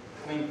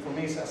 I mean, for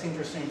me, it's as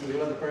interesting to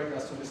develop the project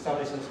as to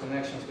establish those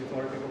connections with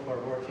other people who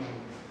are working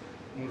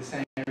in the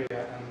same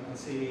area and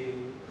see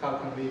how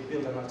can we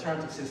build an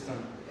alternative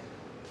system.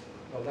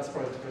 Well, that's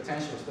probably the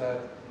potentials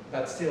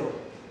that still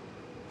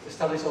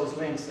establish those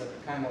links that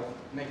kind of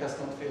make us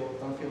don't feel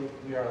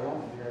we are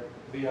alone.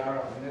 We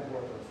are a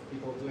network of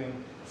people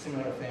doing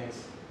similar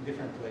things in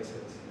different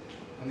places,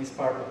 and it's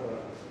part of a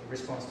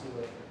response to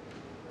the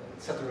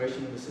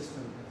saturation in the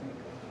system, I think,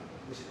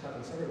 which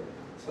happens everywhere.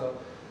 So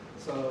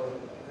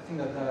I think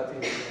that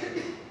is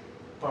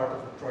part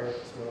of the project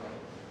as well. I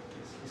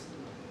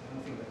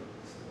don't think that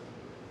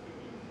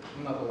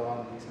I'm not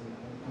alone.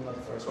 I'm not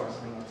the first one.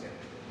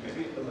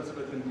 Maybe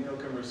Elizabeth and Neil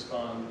can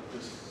respond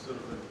just sort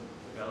of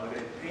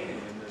validate painting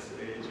in this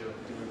age of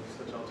doing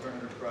such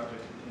alternative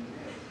projects in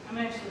museums. I'm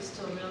actually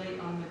still really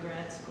on the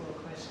grad school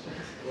question.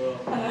 Well,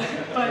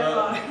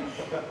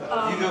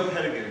 you know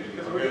pedagogy.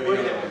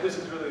 This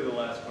is really the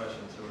last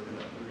question, so we're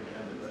gonna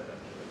end it right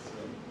after this.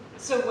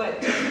 So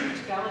what? To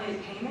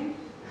validate painting?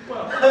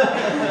 Well,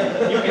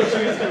 you can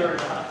choose to or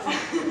not.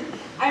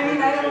 I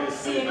mean, I don't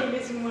see any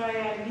reason why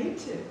I need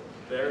to.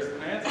 There's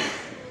an answer.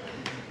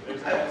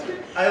 There's an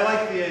answer. I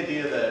like the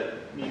idea that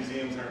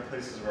museums aren't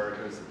places where art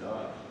goes to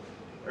die.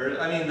 Or,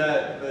 I mean,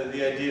 that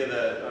the idea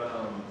that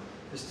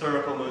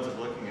historical modes of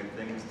looking at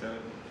things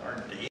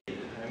aren't dated.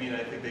 I mean,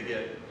 I think they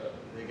get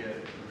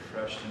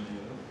refreshed and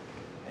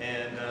new.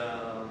 And,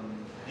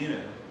 you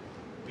know,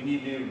 we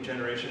need new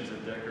generations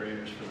of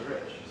decorators for the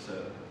rich,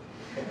 so.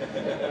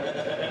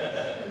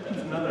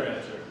 That's another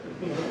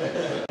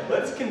answer.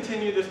 Let's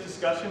continue this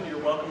discussion.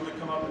 You're welcome to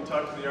come up and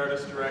talk to the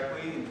artist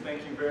directly, and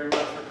thank you very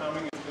much for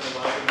coming. It's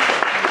been a lively